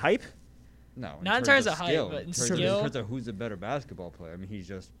 terms of hype? No, Not in terms of height, skill. but in terms skill. in terms of who's a better basketball player. I mean, he's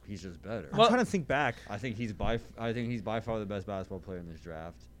just better. I'm Well- trying to think back. I think he's by far the best basketball player in this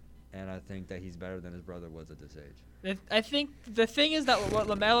draft, and I think that he's better than his brother was at this age. I think the thing is that what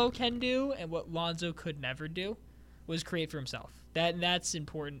LaMelo can do and what Lonzo could never do was create for himself. That's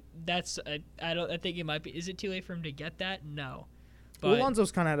important. That's I think it might be. Is it too late for him to get that? No. Well,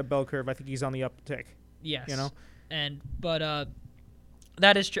 Lonzo's kind of had a bell curve. I think he's on the uptick. Yes. You know? But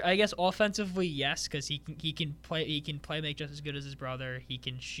that is true. I guess offensively, yes, because he can make just as good as his brother. He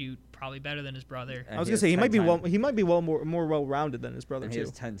can shoot probably better than his brother. And I was he gonna has say he 10 might be times- more well rounded than his brother And he too.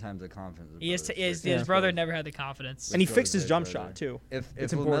 has 10 times the confidence. His brother never had the confidence. And he Which fixed goes his to jump his shot brother. too. If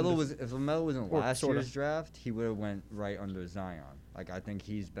It's important LaMelo was in or last sorta. year's draft, he would have went right under Zion. Like I think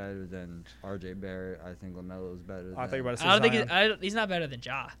he's better than R.J. Barrett. I think LaMelo's better. Oh, I thought you were about to say I don't think Zion. he's not better than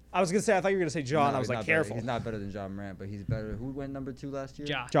Ja. I was gonna say I thought you were gonna say John. No, I was he's like, not better. careful. He's not better than John Morant, but he's better. Who went number 2 last year?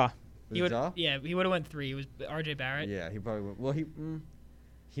 Ja. Ja. Was He it would. Ja? Yeah, he would have went 3. It was R.J. Barrett. Yeah, he probably would. Well,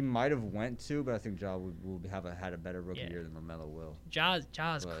 he might have went 2, but I think Ja would have had a better rookie Yeah. year than LaMelo will. Ja's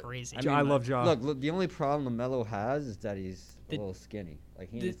But- crazy. I love Ja. Look, the only problem LaMelo has is that he's a The- little skinny. Like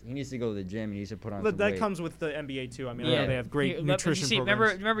he the- needs to go to the gym. He needs to put on But some that weight. comes with the NBA too. I mean, I Yeah. know they have great But nutrition you see,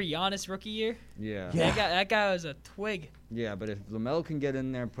 programs. remember Giannis rookie year? Yeah. Yeah. That guy was a twig. Yeah, but if LaMelo can get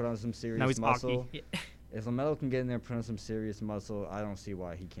in there and put on some serious Now he's muscle, Yeah. if LaMelo can get in there and put on some serious muscle, I don't see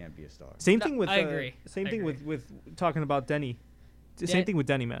why he can't be a star. Same No, thing with I agree. Same I thing agree. with talking about Denny. Same Den- thing with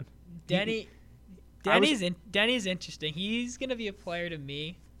Denny, man. Denny's interesting. He's gonna be a player to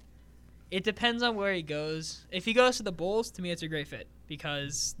me. It depends on where he goes. If he goes to the Bulls, to me it's a great fit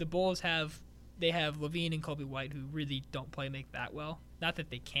because the Bulls have Levine and Kobe White who really don't make that well. Not that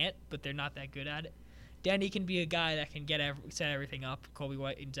they can't, but they're not that good at it. Denny can be a guy that can set everything up. Kobe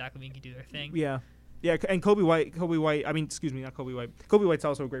White and Zach Levine can do their thing. Yeah. Yeah, and Kobe White. I mean, excuse me, not Kobe White. Kobe White's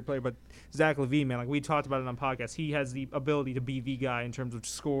also a great player, but Zach LaVine, man, like we talked about it on podcasts, he has the ability to be the guy in terms of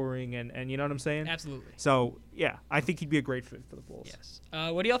scoring and you know what I'm saying? Absolutely. So yeah, I think he'd be a great fit for the Bulls. Yes.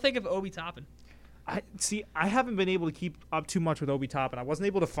 What do y'all think of Obi Toppin? I haven't been able to keep up too much with Obi Toppin. I wasn't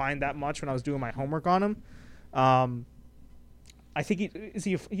able to find that much when I was doing my homework on him. I think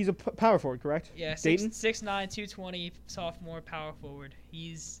he's a power forward, correct? Yeah, Dayton? 6'9", 220, sophomore, power forward.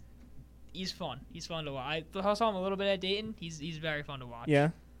 He's fun. He's fun to watch. I saw him a little bit at Dayton. He's very fun to watch. Yeah.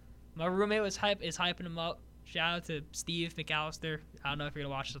 My roommate is hyping him up. Shout out to Steve McAllister. I don't know if you're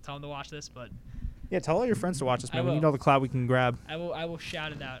gonna watch this. So tell him to watch this, but Yeah, tell all your friends to watch this, I man. We will. need all the clout we can grab. I will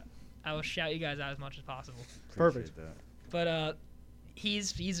shout it out. I will shout you guys out as much as possible. Perfect. Appreciate that. But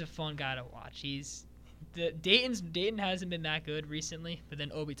he's a fun guy to watch. Dayton hasn't been that good recently, but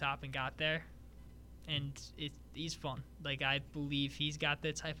then Obi Toppin got there, and he's fun. Like I believe he's got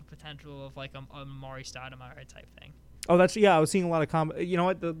the type of potential of like a Amari Stoudemire type thing. Oh, I was seeing a lot of you know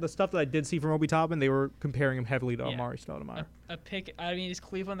what? The stuff that I did see from Obi Toppin, they were comparing him heavily to Yeah. Amari Stoudemire. A pick. I mean, is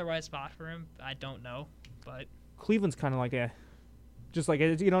Cleveland the right spot for him? I don't know, but Cleveland's kind of like just like,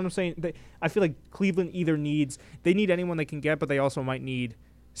 you know what I'm saying? I feel like Cleveland they need anyone they can get, but they also might need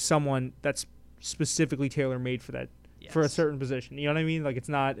someone that's specifically tailor-made for that, for a certain position. You know what I mean? Like it's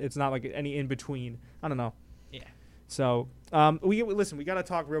not like any in between. I don't know. Yeah. So we got to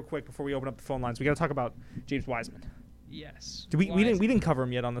talk real quick before we open up the phone lines. We got to talk about James Wiseman. Yes. We didn't cover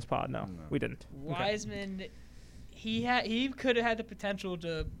him yet on this pod. No, we didn't. Wiseman, he could have had the potential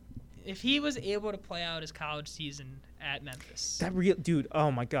to, if he was able to play out his college season at Memphis. Dude,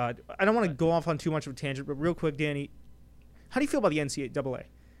 oh my God. I don't want to go off on too much of a tangent, but real quick, Danny, how do you feel about the NCAA?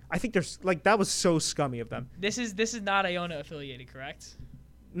 I think there's that was so scummy of them. This is not Iona affiliated, correct?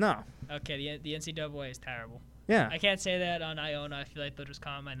 No. Okay, the NCAA is terrible. Yeah. I can't say that on Iona. I feel like they'll just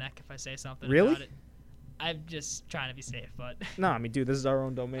come on my neck if I say something Really? about it. I'm just trying to be safe, but No, I mean, dude, this is our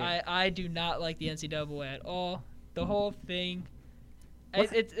own domain. I do not like the NCAA at all. The whole thing,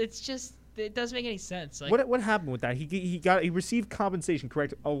 it's just, it doesn't make any sense. Like, what happened with that? He received compensation,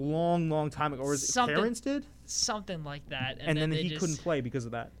 correct, a long time ago, or his parents did? Something like that. And then he couldn't play because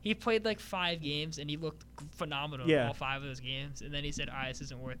of that. He played like 5 games and he looked phenomenal in all 5 of those games. And then he said, all right, this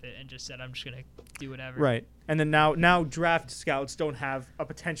isn't worth it, and just said, I'm just going to do whatever. Right. And then now draft scouts don't have a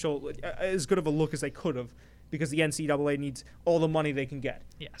potential as good of a look as they could have because the NCAA needs all the money they can get.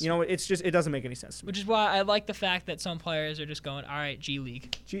 Yes. You know, it's just, it doesn't make any sense to me. Which is why I like the fact that some players are just going, all right, G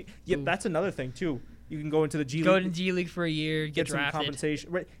League. That's another thing, too. You can go into the G League. Go to G League for a year, get drafted. Some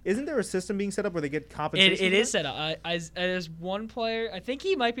compensation. Right. Isn't there a system being set up where they get compensation? It is set up. As one player, I think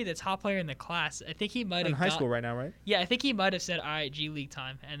he might be the top player in the class. I think he might have in high school right now, right? Yeah, I think he might have said, all right, G League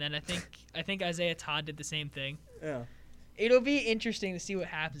time. And then I think Isaiah Todd did the same thing. Yeah. It'll be interesting to see what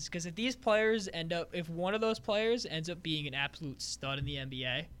happens because if one of those players ends up being an absolute stud in the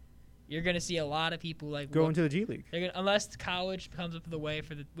NBA, you're going to see a lot of people go into the G League. Unless college comes up with a way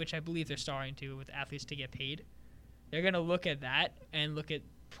which I believe they're starting to with athletes to get paid. They're going to look at that and look at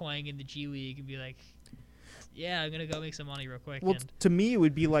playing in the G League and be like, yeah, I'm going to go make some money real quick. Well, to me, it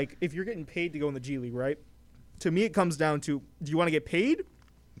would be like if you're getting paid to go in the G League, right? To me, it comes down to, do you want to get paid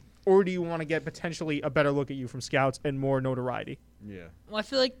or do you want to get potentially a better look at you from scouts and more notoriety? Yeah. Well, I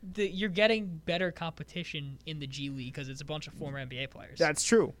feel like you're getting better competition in the G League because it's a bunch of former NBA players. That's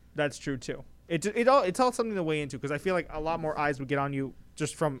true. That's true too. It's all something to weigh into because I feel like a lot more eyes would get on you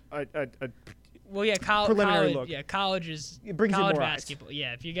just from a preliminary look. Yeah, college is it brings college in more basketball. eyes.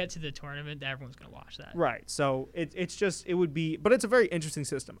 Yeah, if you get to the tournament, everyone's gonna watch that. Right. So it would be, but it's a very interesting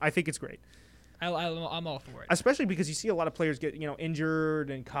system. I think it's great. I'm all for it. Especially because you see a lot of players get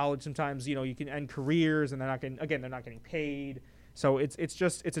injured in college. Sometimes you can end careers and they're not getting paid. So it's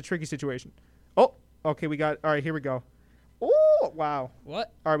a tricky situation. Oh, okay, all right, here we go. Oh, wow.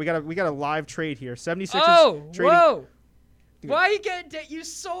 What? All right, we got a live trade here. 76ers trading. Whoa. Why are you you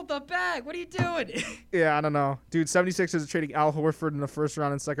sold the bag. What are you doing? Yeah, I don't know. Dude, 76ers are trading Al Horford in the first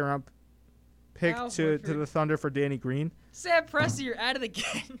round and second round pick to the Thunder for Danny Green. Sam Presti, you're at it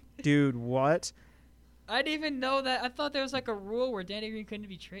again. Dude, what? I didn't even know that. I thought there was like a rule where Danny Green couldn't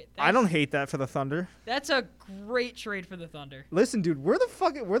be traded. I don't hate that for the Thunder. That's a great trade for the Thunder. Listen, dude, we're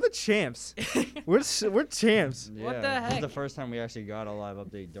the champs. we're champs. Yeah, what the This heck? is the first time we actually got a live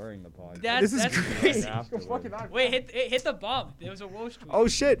update during the pod. This is crazy. Afterwards. Wait, hit the bomb. There was a Woj tweet. Oh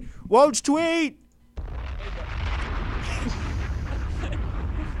shit! Woj tweet.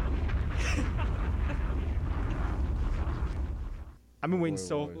 I've been waiting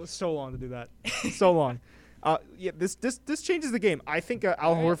so long to do that. So long. Yeah, this changes the game. I think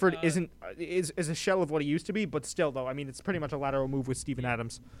Al Horford is a shell of what he used to be, but still, though, I mean, it's pretty much a lateral move with Steven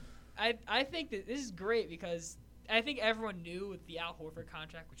Adams. I think that this is great because I think everyone knew with the Al Horford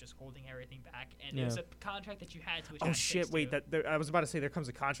contract, which is holding everything back, and it was a contract that you had to attach. Oh shit! Wait, I was about to say there comes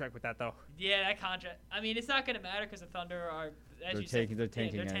a contract with that though. Yeah, that contract. I mean, it's not going to matter because the Thunder are, They're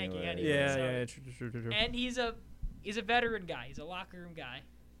tanking anyway. Yeah, so. True. And he's a veteran guy. He's a locker room guy.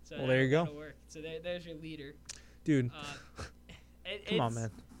 So well, there you go. Work. So there's your leader, dude. Come on,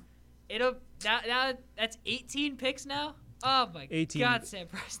 man. That's 18 picks now. Oh my 18. God, Sam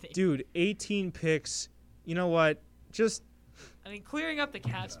Presti. Dude, 18 picks. You know what? I mean, clearing up the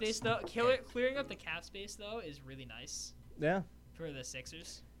cap space though. Clearing up the cap space though is really nice. Yeah. For the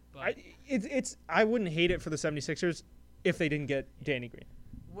Sixers. But I wouldn't hate it for the 76ers if they didn't get Danny Green.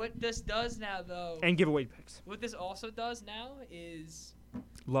 What this does now though. And give away picks. What this also does now is.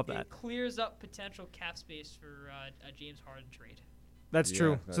 Love that. It clears up potential cap space for a James Harden trade. That's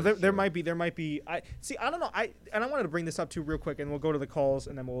true. So there might be. I don't know. I wanted to bring this up too real quick, and we'll go to the calls,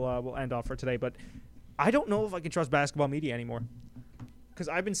 and then we'll end off for today. But I don't know if I can trust basketball media anymore, because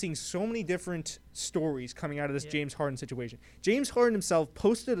I've been seeing so many different stories coming out of this James Harden situation. James Harden himself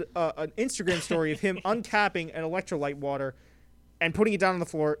posted an Instagram story of him uncapping an electrolyte water and putting it down on the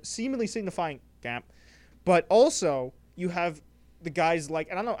floor, seemingly signifying gap. But also, you have the guys like,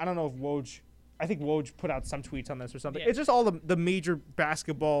 and I don't know if Woj, I think Woj put out some tweets on this or something. Yeah. It's just all the major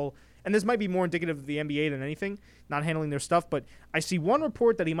basketball, and this might be more indicative of the NBA than anything, not handling their stuff, but I see one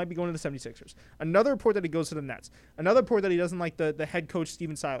report that he might be going to the 76ers, another report that he goes to the Nets, another report that he doesn't like the head coach,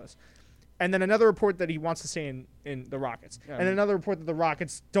 Steven Silas, and then another report that he wants to stay in the Rockets, and another report that the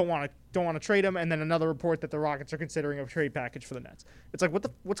Rockets don't want to trade him, and then another report that the Rockets are considering a trade package for the Nets. It's like,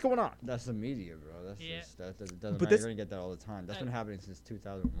 what's going on? That's the media, bro. That's just, that doesn't But matter. this- You're gonna get that all the time. That's been happening since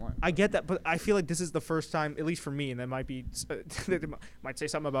 2001. I get that, but I feel like this is the first time, at least for me, and that might be they might say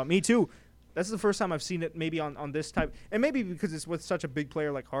something about me too. This is the first time I've seen it maybe on this type, and maybe because it's with such a big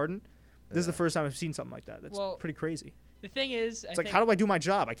player like Harden. This is the first time I've seen something like that. That's pretty crazy. The thing is, It's like, how do I do my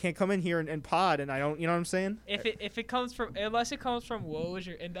job? I can't come in here and pod, and I don't, you know what I'm saying? if it comes from, unless it comes from Woj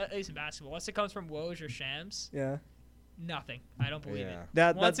or at least in basketball, unless it comes from Woj or Shams, Yeah. nothing. I don't believe it.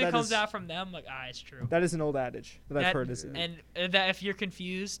 That Once it comes is, out from them, like it's true. that is an old adage that I've heard. And that if you're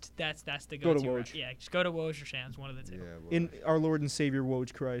confused, that's the Go to go-to. Woj. Yeah, just go to Woj or Shams, one of the two. Yeah, well, In our Lord and Savior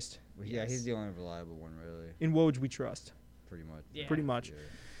Woj Christ. yeah, he's the only reliable one, really. In Woj we trust. Pretty much. Yeah. Pretty much. Yeah.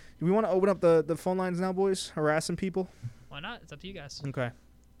 Do we want to open up the phone lines now, boys? Harassing people? Why not? It's up to you guys. Okay.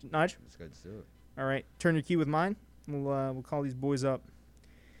 Nige? Let's go do it. All right. Turn your key with mine. We'll call these boys up.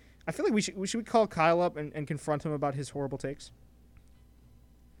 I feel like we should call Kyle up and confront him about his horrible takes.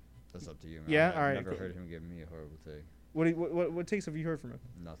 That's up to you, man. Yeah, I've all right, never okay. heard him give me a horrible take. What takes have you heard from him?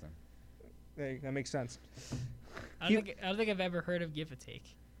 Nothing. Hey, that makes sense. I don't think I've ever heard of give a take.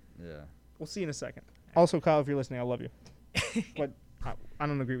 Yeah. We'll see in a second. Also, Kyle, if you're listening, I love you. But I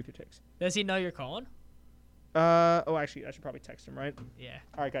don't agree with your takes. Does he know you're calling? Actually, I should probably text him, right? Yeah.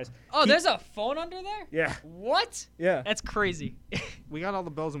 All right, guys. Oh, there's a phone under there? Yeah. What? Yeah. That's crazy. We got all the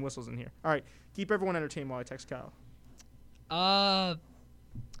bells and whistles in here. All right. Keep everyone entertained while I text Kyle.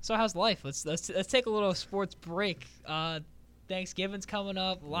 So how's life? Let's take a little sports break. Thanksgiving's coming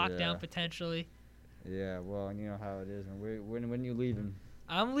up, lockdown Yeah. potentially. Yeah, well, you know how it is. When you leaving?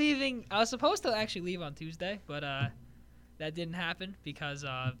 I'm leaving. I was supposed to actually leave on Tuesday, but that didn't happen because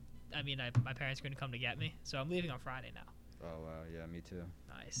my parents couldn't come to get me, so I'm leaving on Friday now. Oh, wow. Yeah, me too.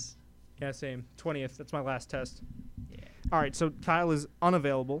 Nice. Yeah, same. 20th. That's my last test. Yeah. All right. So Kyle is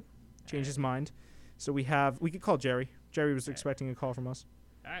unavailable. Changed his mind. So we could call Jerry. Jerry was expecting a call from us.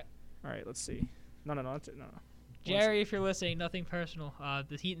 All right. All right. Let's see. No. Jerry, if you're listening, nothing personal.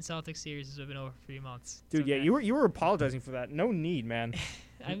 The Heat and Celtics series has been over for 3 months. It's Dude, yeah, okay. you were apologizing for that. No need, man.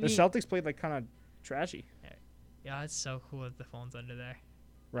 I mean, The Celtics played like kind of trashy, yeah, it's so cool that the phone's under there.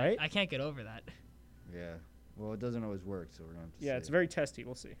 right? I can't get over that. Yeah. Well, it doesn't always work, so we're going to have to Yeah, see. it's very testy.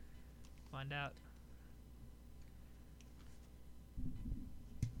 We'll see. Find out.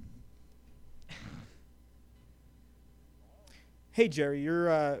 Hey, Jerry,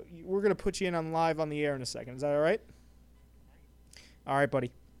 we're gonna put you in on live on the air in a second. Is that all right? All right,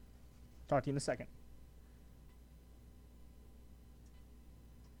 buddy. Talk to you in a second.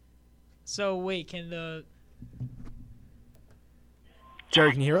 So wait, can the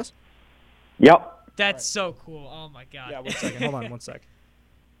Jerry, can you hear us? Yep. That's so cool. Oh my god. Yeah, 1 second. Hold on 1 sec.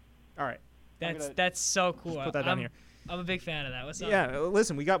 All right. That's so cool. Put that down here. I'm a big fan of that. What's up? Yeah,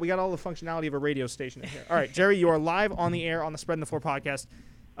 listen, we got all the functionality of a radio station in here. All right, Jerry, you are live on the air on the Spread the Floor podcast.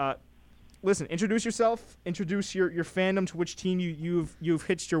 Listen, introduce yourself. Introduce your fandom to which team you've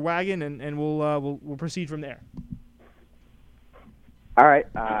hitched your wagon, and we'll proceed from there. All right.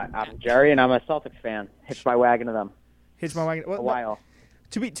 I'm Jerry, and I'm a Celtics fan. Hitched my wagon to them Hitch my wagon. a while.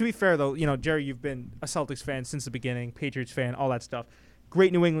 To be fair though, Jerry, you've been a Celtics fan since the beginning, Patriots fan, all that stuff.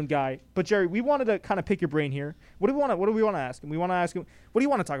 Great New England guy. But Jerry, we wanted to kind of pick your brain here. What do we want to ask him? We want to ask him, what do you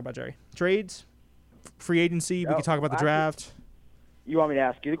want to talk about, Jerry? Trades, free agency. We Oh, can talk about the actually- draft. You want me to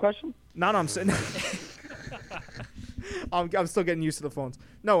ask you the question? No, I'm sitting. I'm still getting used to the phones.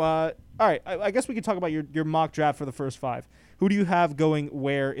 No, all right. I guess we could talk about your mock draft for the first 5. Who do you have going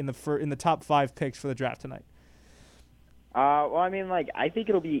where in the top 5 picks for the draft tonight? Well, I mean, I think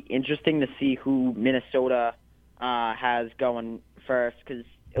it'll be interesting to see who Minnesota has going first because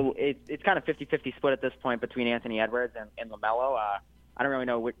it's kind of 50-50 split at this point between Anthony Edwards and LaMelo. I don't really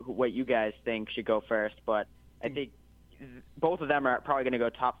know what you guys think should go first, but I think both of them are probably going to go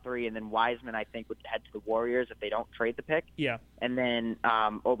top 3, and then Wiseman, I think, would head to the Warriors if they don't trade the pick. Yeah. And then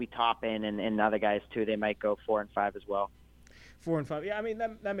Obi Toppin and other guys, too, they might go 4 and 5 as well. 4 and 5. Yeah, I mean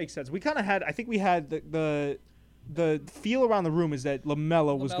that makes sense. We kind of had. I think we had the feel around the room is that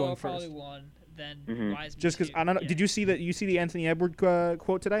LaMelo was going probably first. one. then Mhm. Wiseman. Just because too. I don't know. Yeah. Did you see that? You see the Anthony Edwards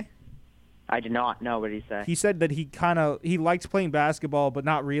quote today? I did not know what he said. He said that he likes playing basketball, but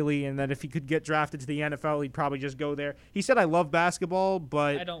not really, and that if he could get drafted to the NFL, he'd probably just go there. He said, "I love basketball,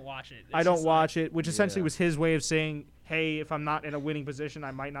 but I don't watch it. I don't watch it," which essentially Yeah. was his way of saying, "Hey, if I'm not in a winning position,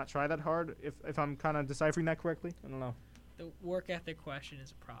 I might not try that hard." If I'm kind of deciphering that correctly, I don't know. The work ethic question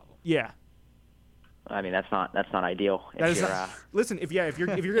is a problem. Yeah, I mean, that's not ideal. that If is you're, not, listen. If you're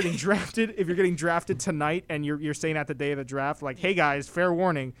getting drafted, if you're getting drafted tonight, and you're saying at the day of the draft, like, "Hey guys, fair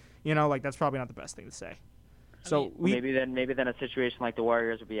warning," like that's probably not the best thing to say. So mean, maybe then a situation like the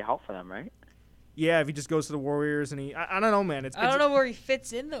Warriors would be a help for them, right? yeah, if he just goes to the Warriors and I don't know, man. I don't know where he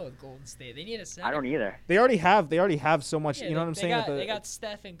fits in though with Golden State. They need a center. I don't either. They already have so much. Yeah, you know what I'm saying? They got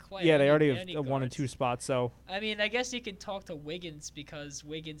Steph and Clay. yeah, they already need have any a 1 and guards. 2 spots. So I mean, I guess you could talk to Wiggins because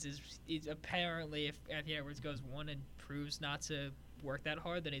Wiggins is apparently, if Anthony Edwards goes one and proves not to work that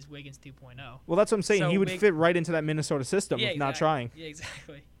hard, then he's Wiggins 2.0. well, that's what I'm saying. So He would Wig- fit right into that Minnesota system Yeah, if not exactly. trying. Yeah,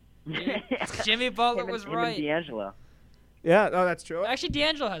 exactly. Jimmy Butler was him right. And D'Angelo. Yeah, no, that's true. Actually,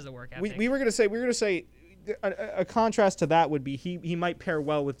 D'Angelo has the work ethic. We were gonna say a contrast to that would be he might pair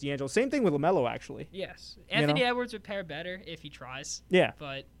well with D'Angelo. Same thing with LaMelo actually. Yes, Anthony know? Edwards would pair better if he tries, Yeah.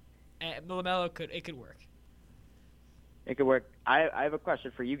 but LaMelo could work. It could work. I have a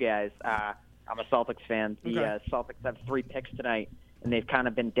question for you guys. I'm a Celtics fan. The Okay. Celtics have 3 picks tonight, and they've kind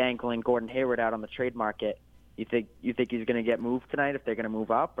of been dangling Gordon Hayward out on the trade market. You think he's going to get moved tonight if they're going to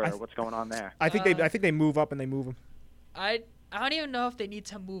move up, or what's going on there? I think they move up and they move him. I don't even know if they need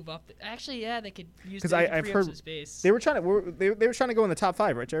to move up. Actually, yeah, they could use 'Cause they I've could free up heard some space. They were trying to they were trying to go in the top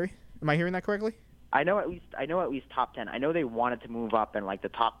 5, right, Jerry? Am I hearing that correctly? I know at least top 10. I know they wanted to move up in like the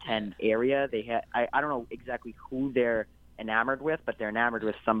top 10 area. They had I don't know exactly who they're enamored with, but they're enamored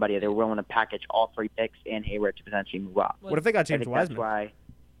with somebody. They're willing to package all 3 picks and Hayward to potentially move up. What if they got I James think that's Wiseman? why.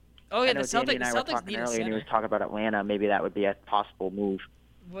 Oh yeah, I know the Danny and I were Celtics talking need a earlier, and he center. was talking about Atlanta. Maybe that would be a possible move.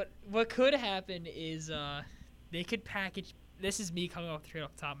 What could happen is they could package. This is me coming off the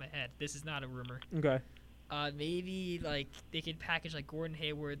top of my head. This is not a rumor. Okay. Maybe like they could package like Gordon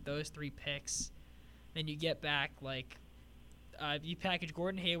Hayward, those 3 picks, then you get back like you package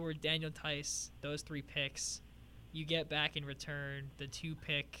Gordon Hayward, Daniel Tice, those 3 picks, you get back in return the 2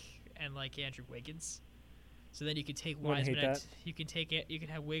 pick and like Andrew Wiggins. So then you could take Wouldn't hate Wiseman. that. You can take it. You can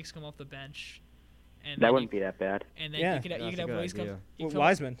have Wiggs come off the bench, and That then wouldn't be that bad. And then Yeah. you can That's a have good Wiggs come. idea. You Well, can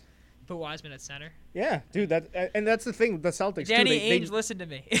Wiseman. put Wiseman at center. Yeah, dude. And that's the thing with the Celtics Danny too. Ainge, listen to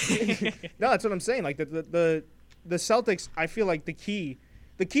me. No, that's what I'm saying. Like the Celtics, I feel like the key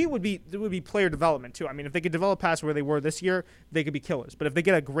would be player development too. I mean, if they could develop past where they were this year, they could be killers. But if they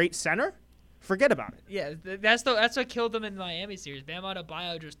get a great center, forget about it. Yeah, that's what killed them in the Miami series. Bam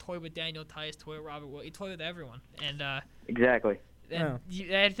Adebayo just toyed with Daniel Tice, toyed with Robert Williams, he toyed with everyone, and Exactly.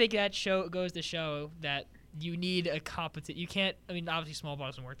 I think that goes to show that you need a competent. You can't. I mean, obviously, small ball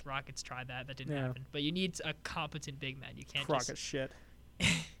doesn't work. The Rockets tried that. That didn't Yeah. happen. But you need a competent big man. You can't Crock just. of shit.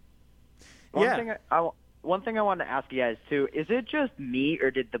 One thing I wanted to ask you guys too: is it just me,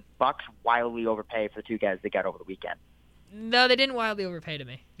 or did the Bucks wildly overpay for the 2 guys they got over the weekend? No, they didn't wildly overpay to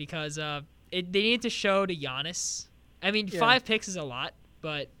me because they need to show to Giannis. I mean, Yeah. 5 picks is a lot,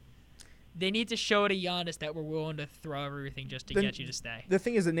 but they need to show to Giannis that we're willing to throw everything just to Then- get you to stay. The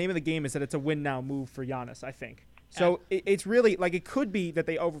thing is, the name of the game is that it's a win now move for Giannis, I think. So it's really like it could be that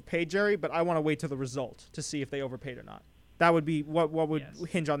they overpaid Jerry, but I want to wait till the result to see if they overpaid or not. That would be what would Yes.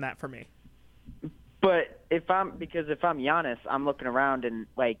 hinge on that for me. But if I'm Giannis, I'm looking around and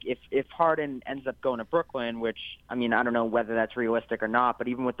like if Harden ends up going to Brooklyn, which I mean I don't know whether that's realistic or not, but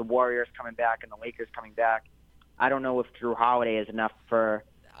even with the Warriors coming back and the Lakers coming back, I don't know if Drew Holiday is enough for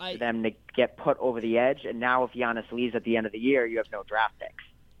them to get put over the edge. And now if Giannis leaves at the end of the year, you have no draft picks.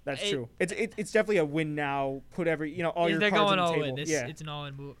 That's It- true. It's definitely a win now. Put all your They're cards going on the all table. in. Yeah. It's an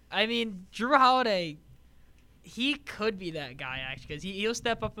all-in move. I mean, Drew Holiday, he could be that guy actually because he'll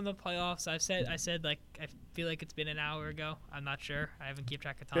step up in the playoffs. I said like I feel like it's been an hour ago. I'm not sure. I haven't kept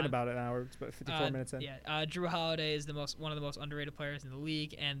track of time. Been about an hour. It's about 54 minutes in. Yeah, Drew Holiday is one of the most underrated players in the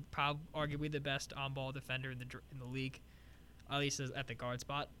league and arguably the best on-ball defender in the league, at least at the guard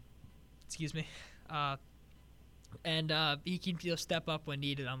spot. Excuse me. And he can step up when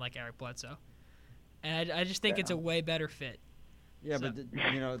needed, unlike Eric Bledsoe. And I just think it's a way better fit. Yeah, So-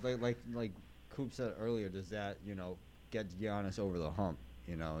 but like Coop said earlier, does that get Giannis over the hump?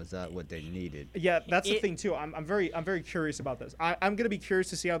 Is that what they needed? Yeah, that's the It- thing too. I'm very curious about this. I'm gonna be curious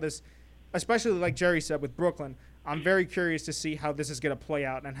to see how this, especially like Jerry said with Brooklyn. I'm very curious to see how this is gonna play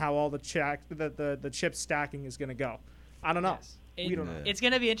out and how all the chip stacking is gonna go. I don't know. Yes. We don't know. Yeah. It's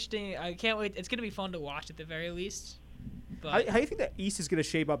gonna be interesting. I can't wait. It's gonna be fun to watch at the very least. How But do you think the East is gonna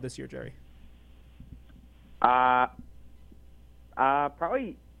shape up this year, Jerry?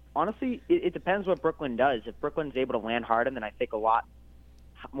 Probably. Honestly, it depends what Brooklyn does. If Brooklyn's able to land Harden, then I think a lot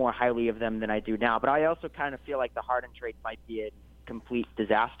more highly of them than I do now. But I also kind of feel like the Harden trade might be a complete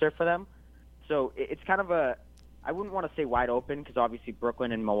disaster for them. So it's kind of I wouldn't want to say wide open because obviously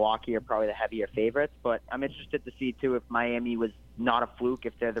Brooklyn and Milwaukee are probably the heavier favorites. But I'm interested to see, too, if Miami was not a fluke,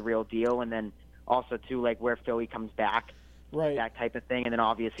 if they're the real deal. And then also, too, like where Philly comes back, Right. that type of thing. And then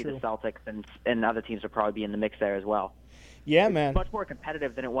obviously True. the Celtics and other teams will probably be in the mix there as well. Yeah, It's man. much more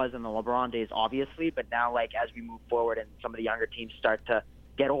competitive than it was in the LeBron days, obviously. But now, like, as we move forward and some of the younger teams start to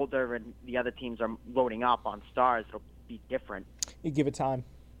get older and the other teams are loading up on stars, it'll be different. You give it time.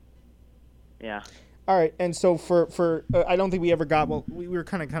 Yeah. All right, and so for I don't think we ever got. Well, we were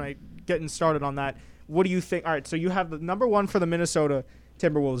kind of getting started on that. What do you think? All right, so you have the number one for the Minnesota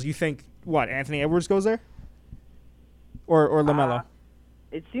Timberwolves. You think what? Anthony Edwards goes there, or LaMelo?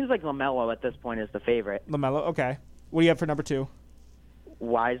 It seems like LaMelo at this point is the favorite. LaMelo. Okay. What do you have for number two?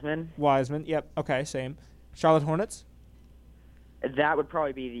 Wiseman, Wiseman. Yep. Okay. Same. Charlotte Hornets. that would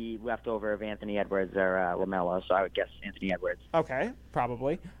probably be the leftover of Anthony Edwards or LaMelo, so I would guess Anthony Edwards. Okay.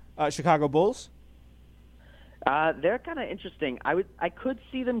 Probably. Chicago Bulls. They're kind of interesting. I could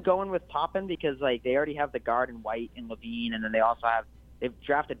see them going with Toppin because like they already have the guard in White and Levine, and then they've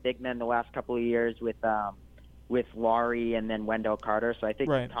drafted big men the last couple of years with Laurie and then Wendell Carter. So I think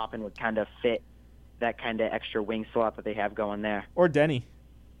Right. Toppin would kind of fit that kind of extra wing slot that they have going there. Or Denny.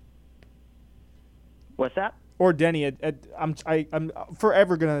 What's that? Or Denny. I'm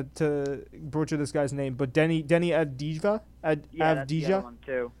forever gonna to butcher this guy's name, but Denny Avdija. Yeah, that's the other Avdija. one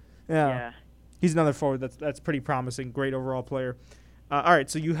too. Yeah. Yeah. He's another forward that's pretty promising. Great overall player. All right,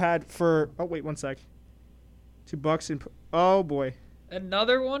 so you had for wait 1 sec. $2 in oh boy.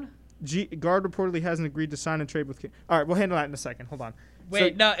 Another one? Guard reportedly hasn't agreed to sign and trade with King. All right, we'll handle that in a second. Hold on.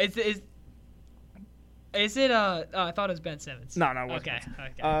 Wait, no, is it I thought it was Ben Simmons. No, it wasn't.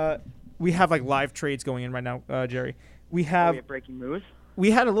 Okay. We have like live trades going in right now, Jerry. We We have have breaking news. we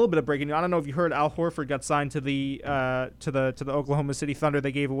had a little bit of breaking news. I don't know if you heard Al Horford got signed to the Oklahoma City Thunder.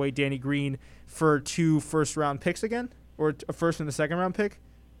 They gave away Danny Green for 2 first-round picks again, or a first and a second-round pick.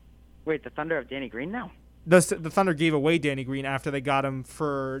 Wait, the Thunder have Danny Green now? The Thunder gave away Danny Green after they got him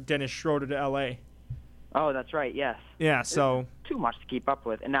for Dennis Schroeder to L.A. Oh, that's right. Yes. Yeah, so Too much to keep up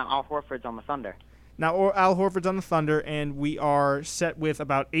with, and now Al Horford's on the Thunder. now Al Horford's on the Thunder, and we are set with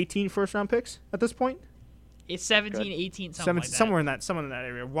about 18 first-round picks at this point. It's 17, 18, something like that. Somewhere in that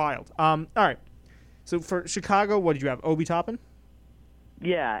area. Wild. All right. So for Chicago, what did you have? Obi Toppin?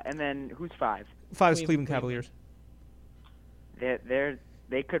 Yeah, and then who's 5? 5 is Cleveland. Cleveland Cavaliers.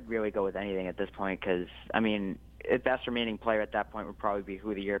 They could really go with anything at this point because I mean, the best remaining player at that point would probably be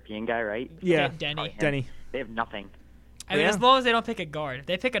the European guy, right? Yeah, Denny. Him. Denny. They have nothing. I mean, Yeah. as long as they don't pick a guard. If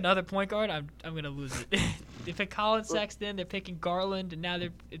they pick another point guard, I'm gonna lose it. They pick Colin Sexton, they're picking Garland, and now they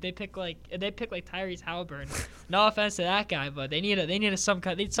pick Tyrese Halliburton. No offense to that guy, but they need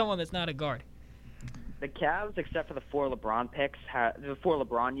someone that's not a guard. The Cavs, except for the 4 LeBron picks, the 4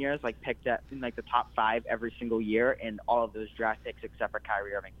 LeBron years, like picked at in like the top 5 every single year, and all of those draft picks except for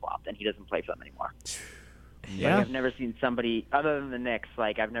Kyrie Irving flopped, and he doesn't play for them anymore. Yeah. Like, I've never seen somebody other than the Knicks.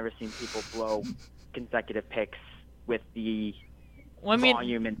 Like I've never seen people blow consecutive picks with the Well, I mean,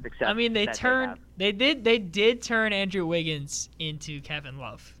 volume and success. I mean, they that turned. have. They did turn Andrew Wiggins into Kevin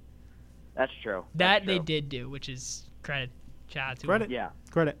Love. That's true. That That's they true. did do, which is credit, shout out to Credit. him. Yeah,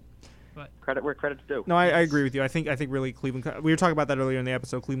 Credit. credit where credit's due. No, I agree with you. I think really Cleveland. We were talking about that earlier in the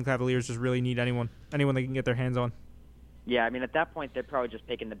episode. Cleveland Cavaliers just really need anyone they can get their hands on. Yeah, I mean, at that point, they're probably just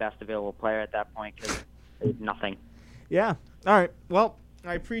picking the best available player at that point because they have nothing. Yeah. All right. Well,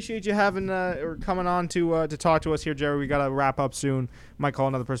 I appreciate you having or coming on to talk to us here, Jerry. We got to wrap up soon. Might call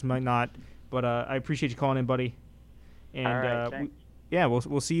another person, might not. But I appreciate you calling in, buddy. And All right, thanks.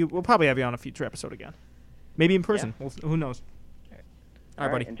 we'll see you. We'll probably have you on a future episode again, maybe in person. Who knows? All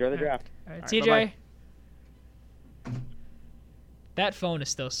right, buddy. Enjoy the draft. All right, All right, TJ. bye-bye. That phone is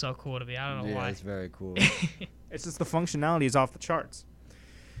still so cool to me. I don't know Yeah, why. it's very cool. It's just the functionality is off the charts.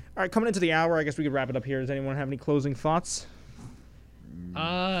 All right, coming into the hour, I guess we could wrap it up here. Does anyone have any closing thoughts?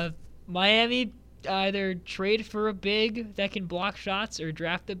 Miami either trade for a big that can block shots or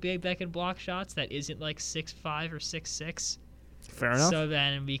draft a big that can block shots that isn't like 6'5" or 6'6". Fair enough. So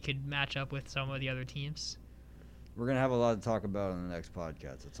then we could match up with some of the other teams. We're gonna have a lot to talk about on the next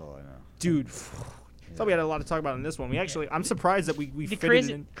podcast. That's all I know. Dude, I thought we had a lot to talk about in this one. I'm surprised that we The fitted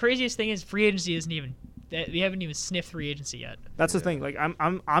it in. craziest thing is free agency isn't even. We haven't even sniffed free agency yet. That's the thing. Like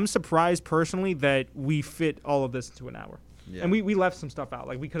I'm surprised personally that we fit all of this into an hour. Yeah. And we left some stuff out.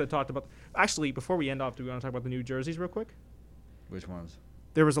 Like we could have talked about. Actually, before we end off, do we want to talk about the new jerseys real quick? Which ones?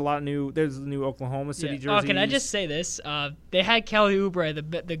 There's the new Oklahoma City jerseys. Oh, can I just say this? They had Kelly Oubre,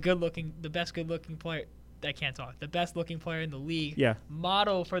 the best good looking player. I can't talk. The best looking player in the league. Yeah.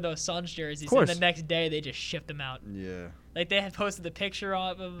 Model for those Suns jerseys. Of course. And the next day they just shipped them out. Yeah. Like they had posted the picture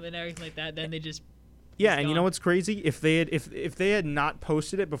of him and everything like that. Then they just. Yeah, he's and you gone. know what's crazy? If they had not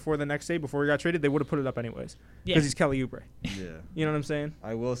posted it before the next day, before he got traded, they would have put it up anyways. Yeah. Because he's Kelly Oubre. Yeah. You know what I'm saying?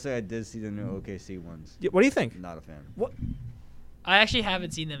 I will say I did see the new OKC ones. Yeah, what do you think? Not a fan. I actually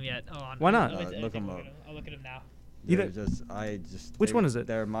haven't seen them yet. Hold on. Why not? Look 'em up. I'll look at them now. You Which one is it?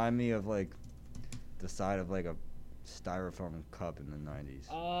 They remind me of like the side of like a styrofoam cup in the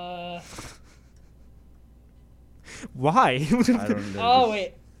 90s. Why? I don't know. Oh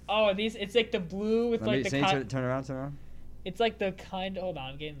wait. Oh, these. It's like the blue with like the. Turn around. It's like the kind. Hold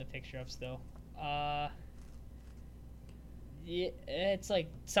on, I'm getting the picture up still. Yeah, it's like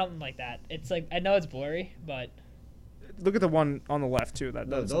something like that. It's like I know it's blurry, but Look at the one on the left too.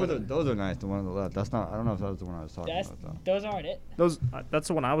 Those are nice. The one on the left. That's not. I don't know if that was the one I was talking about though. those aren't it. That's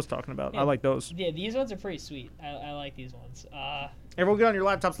the one I was talking about. Yeah. I like those. Yeah, these ones are pretty sweet. I like these ones. Everyone get on your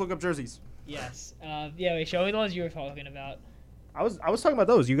laptops, look up jerseys. Yes. Yeah. Wait, show me the ones you were talking about. I was talking about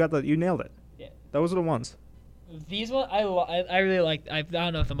those. You nailed it. Yeah. Those are the ones. These ones I really like. I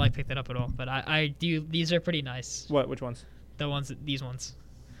don't know if the mic picked it up at all, but I do. These are pretty nice. What? Which ones? These ones.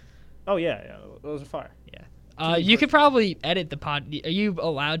 Oh yeah. Those are fire. You could probably edit the pod. Are you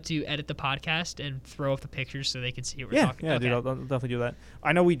allowed to edit the podcast and throw up the pictures so they can see what we're talking about? Yeah, dude, I'll definitely do that.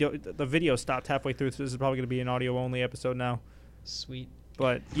 I know the video stopped halfway through, so this is probably going to be an audio only episode now. Sweet.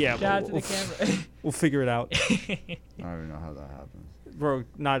 But yeah, Shout out to the camera. We'll figure it out. I don't even know how that happens. Bro,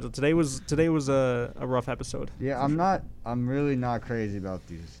 Nigel, today was a rough episode. Yeah, I'm really not crazy about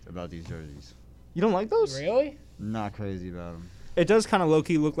these jerseys. You don't like those? Really? Not crazy about them. It does kind of low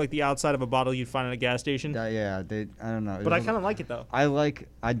key look like the outside of a bottle you'd find at a gas station. I don't know. But I kind of like it though.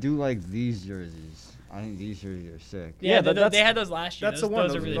 I do like these jerseys. I think these jerseys are sick. Yeah, that's- they had those last year. that's Those, the one.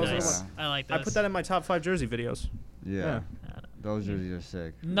 those are really Those are the nice. ones. I like those. I put that in my top 5 jersey videos. Yeah. Those jerseys are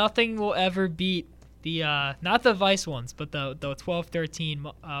sick. Nothing will ever beat the not the Vice ones, but the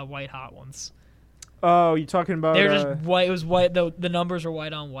 12-13 white hot ones. Oh, you talking about? They're just white. It was white. The numbers were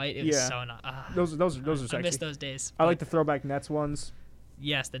white on white. It was Yeah. so not. Those are sexy. I miss those days. I like the throwback Nets ones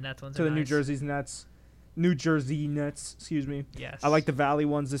Yes, the Nets ones to are the nice. New Jersey Nets. Excuse me. Yes. I like the Valley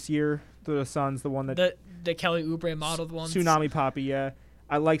ones this year. The Suns, the one that the Kelly Oubre modeled ones. Tsunami Poppy. Yeah,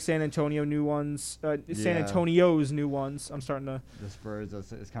 I like San Antonio new ones. San Antonio's new ones. I'm starting to The Spurs,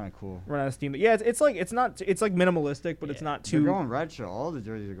 it's kind of cool. run out of steam. Yeah, it's like minimalistic, but it's Yeah. not They're too. going retro. All the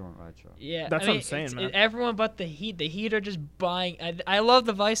jerseys are going retro. Yeah, That's I what mean, I'm saying, it's- man. Everyone but the Heat. The Heat are just buying. I love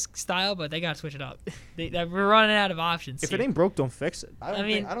the Vice style, but they gotta switch it up. We're running out of options. If it here. ain't broke, don't fix it. I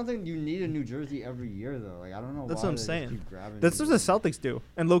don't think you need a new jersey every year though. Like I don't know. That's why what I'm they just saying. keep grabbing That's new what the jerseys. Celtics do,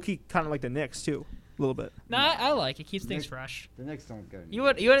 and low key kind of like the Knicks too, a little bit. No, I like it. Keeps things Nick- fresh. The Knicks don't get. You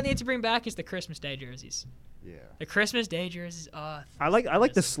what I need to bring back is the Christmas Day jerseys. Yeah. The Christmas Day jerseys. I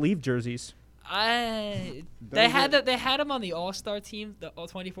like the sleeve jerseys. They Those had are- they had them on the All Star team, the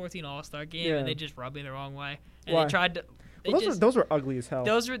 2014 All Star game, Yeah. and they just rubbed me the wrong way. And Why? they tried to. They Well, just, those were ugly as hell.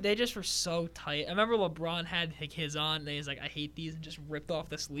 they just were so tight. I remember LeBron had like his on, and he's like, "I hate these," and just ripped off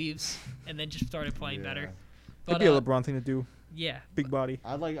the sleeves, and then just started playing better. It'd But be a LeBron thing to do. yeah, Big body.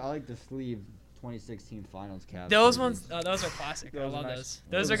 I like the sleeve 2016 Finals cap. those jerseys. ones, those are classic. I Those are love nice. those.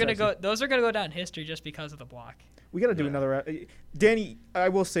 Those Those are are gonna sexy. go. Those are gonna go down in history just because of the block. We got to do Yeah. another. Danny, I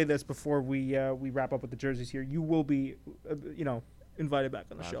will say this before we wrap up with the jerseys here. You will be, invited back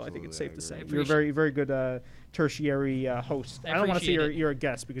on the show. I think it's safe Absolutely, to I say you're a very, very good tertiary host. I I don't want to say appreciate it. you're a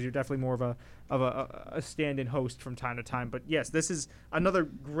guest because you're definitely more of a stand-in host from time to time. But yes, this is another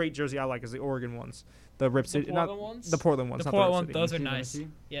great jersey I like is the Oregon ones, the Rip The City, Portland ones. the Portland ones, The not Portland the Rip ones. City. Those are Let me nice. see.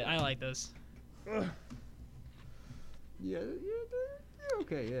 Yeah, I like those. Yeah.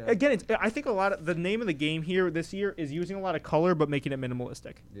 Okay. Yeah. Again, I think a lot of the name of the game here this year is using a lot of color but making it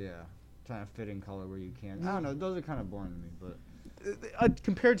minimalistic. Yeah. Trying to fit in color where you can. I don't know. Those are kind of boring to me, but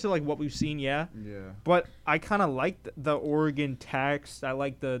Compared to like what we've seen, yeah. yeah. But I kind of like the Oregon text. I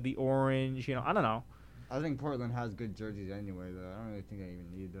like the orange. I don't know. I think Portland has good jerseys anyway, though. I don't really think I even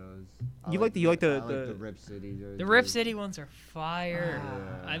need those. You like the the Rip City jerseys. The Rip City ones are fire.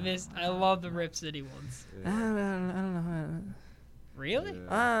 Yeah. I love the Rip City ones. I Yeah. don't know. Really?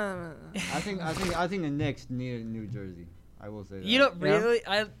 Yeah. I think the Knicks need a new jersey. I will say that. You don't Yeah. really?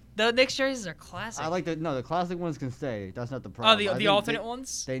 The Knicks jerseys are classic. I like the classic ones can stay. That's not the Oh, problem. I the think alternate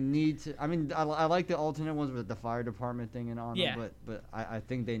ones. They need to. I mean, I like the alternate ones with the fire department thing and on Yeah. them, but I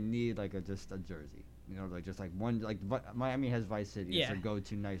think they need like just a jersey. You know, like just like one, like Miami has Vice City. Yeah. It's a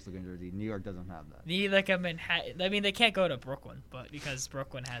go-to nice looking jersey. New York doesn't have that. Need like a Manhattan. I mean, they can't go to Brooklyn, but because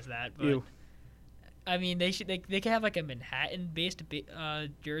Brooklyn has that. But Ew. I mean, they could have like a Manhattan-based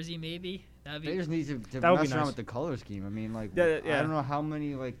jersey maybe. That'd They be. just need to That would be mess around nice. with the color scheme. I mean, like Yeah. I don't know how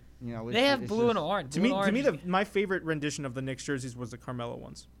many like you know. They have it's blue and just- orange. To Blue me, and orange. my favorite rendition of the Knicks jerseys was the Carmelo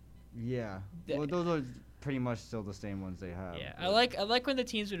ones. Yeah. The- Well, those are pretty much still the same ones they have. Yeah, but- I like when the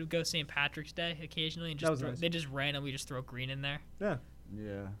teams would go St. Patrick's Day occasionally and That was just nice. they just randomly just throw green in there. Yeah.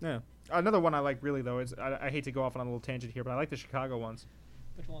 Yeah. Another one I like really though is I hate to go off on a little tangent here, but I like the Chicago ones.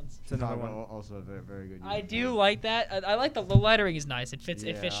 Which ones? It's another Chicago one. also a very, very good. I do uniform. like that. I like the lettering is nice. It fits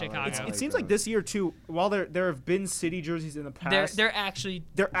Yeah, I like Chicago. that. It seems like this year too. While there have been city jerseys in the past, They're actually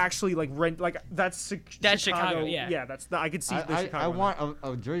they're actually like That's Chicago, yeah. Yeah, I could see the Chicago. I one. want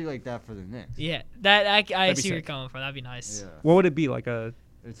a jersey like that for the Knicks. yeah. That I That'd be see where you're sick. coming from. That'd be nice. Yeah. What would it be like a?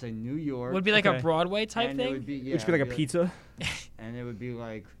 It's a New York. Would be like Okay. a Broadway type and It thing. would be, yeah, It should be like a it'd pizza. and it would be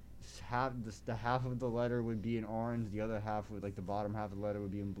like the half of the letter would be in orange, the other half would like the bottom half of the letter would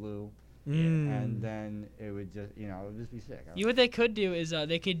be in blue, and then it would just it would just be sick. What they could do is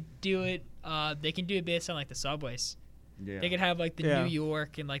they could do it. They can do it based on like the subways. Yeah. They could have like the Yeah. New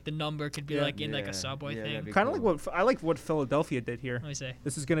York and like the number could be Yeah. like in like Yeah. a subway Yeah, thing. that'd be Kind of cool. like I like what Philadelphia did here. Let me say.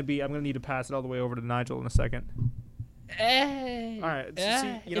 This is gonna be. I'm gonna need to pass it all the way over to Nigel in a second. All right, so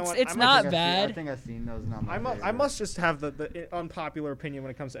see, you know what, It's I might not I bad. think I've seen those. Not my I favorite. must just have the unpopular opinion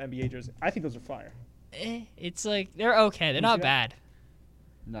when it comes to NBA jerseys. I think those are fire. It's like they're okay. They're not Yeah. bad.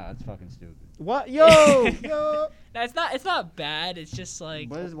 No, it's fucking stupid. What? Yo, yo. No, it's not bad. It's just like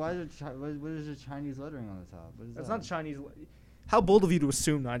Why is what is the Chinese lettering on the top? What is That's that? not Chinese. How bold of you to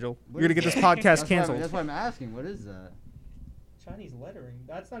assume, Nigel? What You're gonna is get this that? podcast canceled. That's why I'm asking. What is that? Chinese lettering.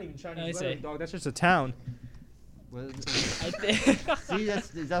 That's not even Let me Chinese see. lettering, dog. That's just a town. What is it? I think.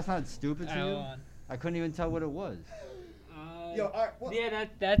 See, that's not stupid to Hold you. on. I couldn't even tell what it was. Yo, all right, well- yeah,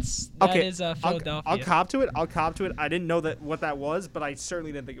 that is Okay, Philadelphia. I'll cop to it. I didn't know what that was, but I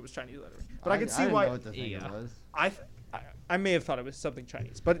certainly didn't think it was Chinese lettering. But I can see didn't why. know what to think Yeah. it was. I may have thought it was something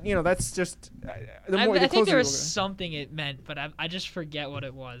Chinese, but you know that's just the I more the think closer there you was look at it. something it meant, but I just forget what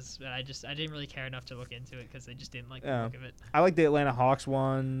it was. But I didn't really care enough to look into it because I just didn't like the Yeah. look of it. I like the Atlanta Hawks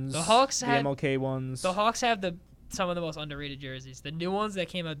ones. The Hawks the had- MLK ones. The Hawks have some of the most underrated jerseys. The new ones that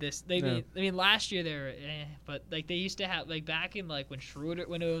came out Yeah. I mean last year they were but like they used to have like back in like when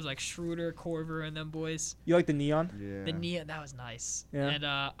it was like Schroeder, Corver and them boys. You like the neon? Yeah. The neon that was nice. Yeah. And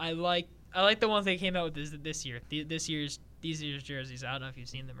I like the ones they came out with this year. These year's jerseys. I don't know if you've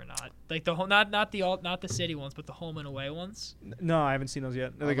seen them or not. Like the whole not the city ones, but the home and away ones. No, I haven't seen those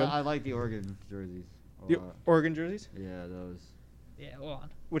yet. Are they good? I like the Oregon jerseys. a The lot. Oregon jerseys? Yeah, those. Yeah, hold on.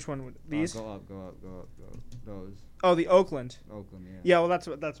 Which one? These? Go up. Those. Oh, the Oakland. Oakland, yeah. Yeah, well, that's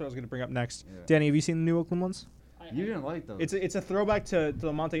what I was going to bring up next. Yeah. Danny, have you seen the new Oakland ones? You didn't like those. It's a throwback to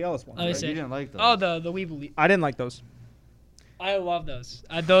the Monte Ellis ones. Let me right? see. You didn't like those. Oh, the We Believe. I didn't like those. I love those.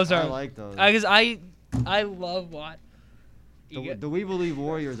 Those are I like those. because I love what. The We Believe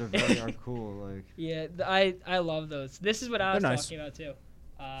Warriors are cool. Like Yeah, I love those. This is what I was They're nice. talking about too.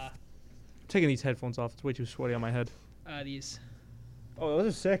 Taking these headphones off. It's way too sweaty on my head. These. Oh,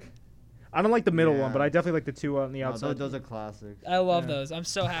 those are sick. I don't like the middle one, Yeah. but I definitely like the two on the no, outside. those are classics. I love Yeah. those. I'm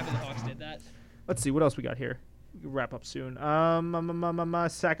so happy the Hawks did that. Let's see what else we got here. We can wrap up soon.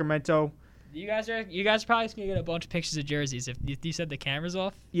 Sacramento. You guys are probably gonna get a bunch of pictures of jerseys if you set the cameras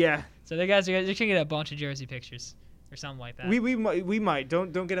off. Yeah, So the guys are gonna get a bunch of jersey pictures or something like that. we might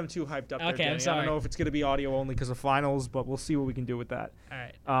don't get them too hyped up. there, Okay, I'm Danny. I sorry. don't know if it's gonna be audio only because of finals, but we'll see what we can do with that. All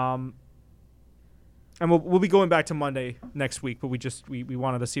right. And we'll be going back to Monday next week, but we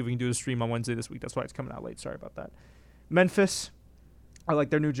wanted to see if we can do the stream on Wednesday this week. That's why it's coming out late. Sorry about that. Memphis, I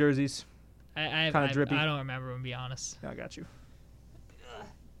like their new jerseys. Kinda drippy. I don't remember them, to be honest. Yeah, I got you.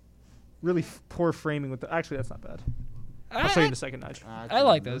 Really poor framing with the. Actually, that's not bad. I'll show you in a second, Nigel. I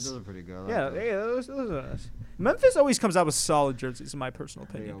like those. Those are pretty good. I like Yeah, those. those are nice. Memphis always comes out with solid jerseys, in my personal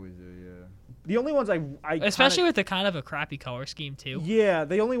They opinion. always do. Yeah. The only ones I Especially with the kind of a crappy color scheme too. yeah,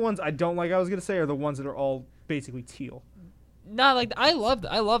 the only ones I don't like, I was gonna say, are the ones that are all basically teal. No, like I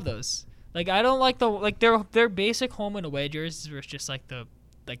love those. Like I don't like their basic home and away jerseys where it's just like the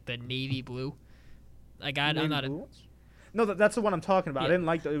navy blue. Like I'm Navy not blue ones? No, that's the one I'm talking about. I Yeah. didn't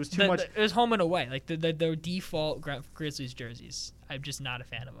like that. It was too much. It was home and away. Like the default Grizzlies jerseys. I'm just not a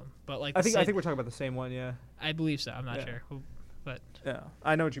fan of them. But like I think we're talking about the same one. Yeah, I believe so. I'm not Yeah. sure. But yeah.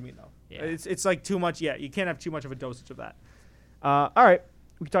 I know what you mean though. Yeah. It's like too much. Yeah, you can't have too much of a dosage of that. All right,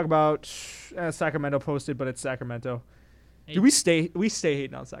 we can talk about Sacramento posted, but it's Sacramento. Hey. Do we stay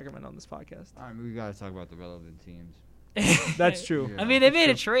hating on Sacramento on this podcast? All right, we gotta talk about the relevant teams. That's true. Yeah. I mean, they made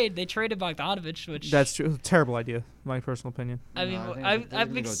a trade. They traded Bogdanovich, which That's true. Terrible idea. My personal opinion. I mean, No, I'm they're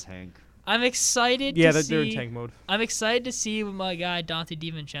gonna go tank. I'm excited. Yeah, to they're in see, tank mode. I'm excited to see what my guy Dante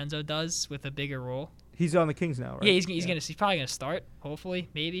DiVincenzo does with a bigger role. He's on the Kings now, right? Yeah, he's probably gonna start. Hopefully,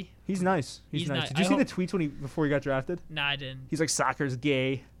 maybe. He's nice. He's He's nice. ni- Did you I see the hope- tweets before he got drafted? Nah, I didn't. He's like, soccer's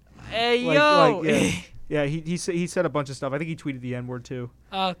gay. Hey Like- yo. like, yeah. Yeah, he said a bunch of stuff. I think he tweeted the N-word too.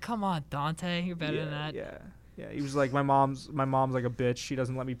 Oh come on, Dante, you're better yeah, than that. Yeah. He was like, my mom's like a bitch. She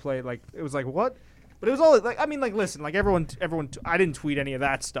doesn't let me play. Like, it was like, what? But it was all like, I mean, like, listen, like everyone. I didn't tweet any of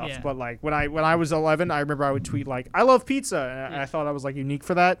that stuff. Yeah. But like when I was 11, I remember I would tweet like, I love pizza, and I thought I was like unique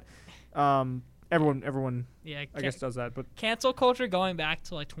for that. Everyone, Yeah, I guess does that. But cancel culture going back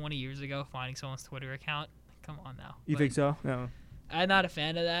to like 20 years ago, finding someone's Twitter account. Come on now. you think so? No. I'm not a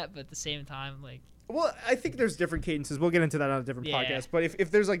fan of that, but at the same time, like Well, I think there's different cadences. We'll get into that on a different Yeah. podcast. But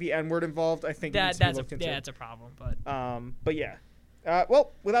if there's like the N-word involved, I think it needs to be that's looked into. that's a problem. But But yeah.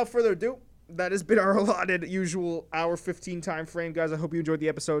 Well, without further ado, that has been our allotted usual hour 15 time frame, guys. I hope you enjoyed the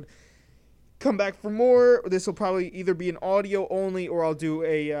episode. Come back for more. This will probably either be an audio only, or I'll do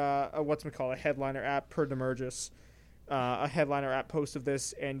a headliner app per Demergis, a headliner app post of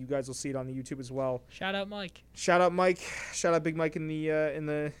this, and you guys will see it on the YouTube as well. shout out Mike. Shout out Mike. Shout out Big Mike in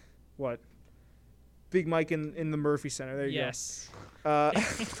the what? Big Mike in the Murphy Center. There you Yes. go.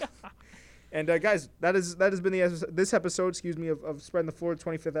 And guys, that has been this episode, of Spreading the Floor,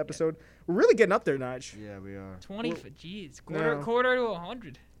 25th episode. We're really getting up there, Nige. Yeah, we are. 20. Jeez, No. quarter to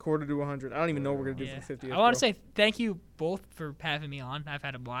 100. Quarter to 100. I don't even know what we're gonna do Yeah. for the 50th. I want bro. to say thank you both for having me on. I've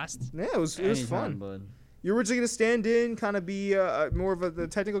had a blast. Yeah, it was Anytime, fun. bud. You were originally gonna stand in, kind of be more of the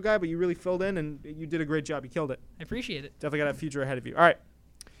technical guy, but you really filled in, and you did a great job. You killed it. I appreciate it. Definitely got a future ahead of you. All right,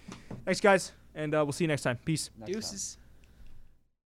 thanks, guys, and we'll see you next time. Peace. Next time. Deuces.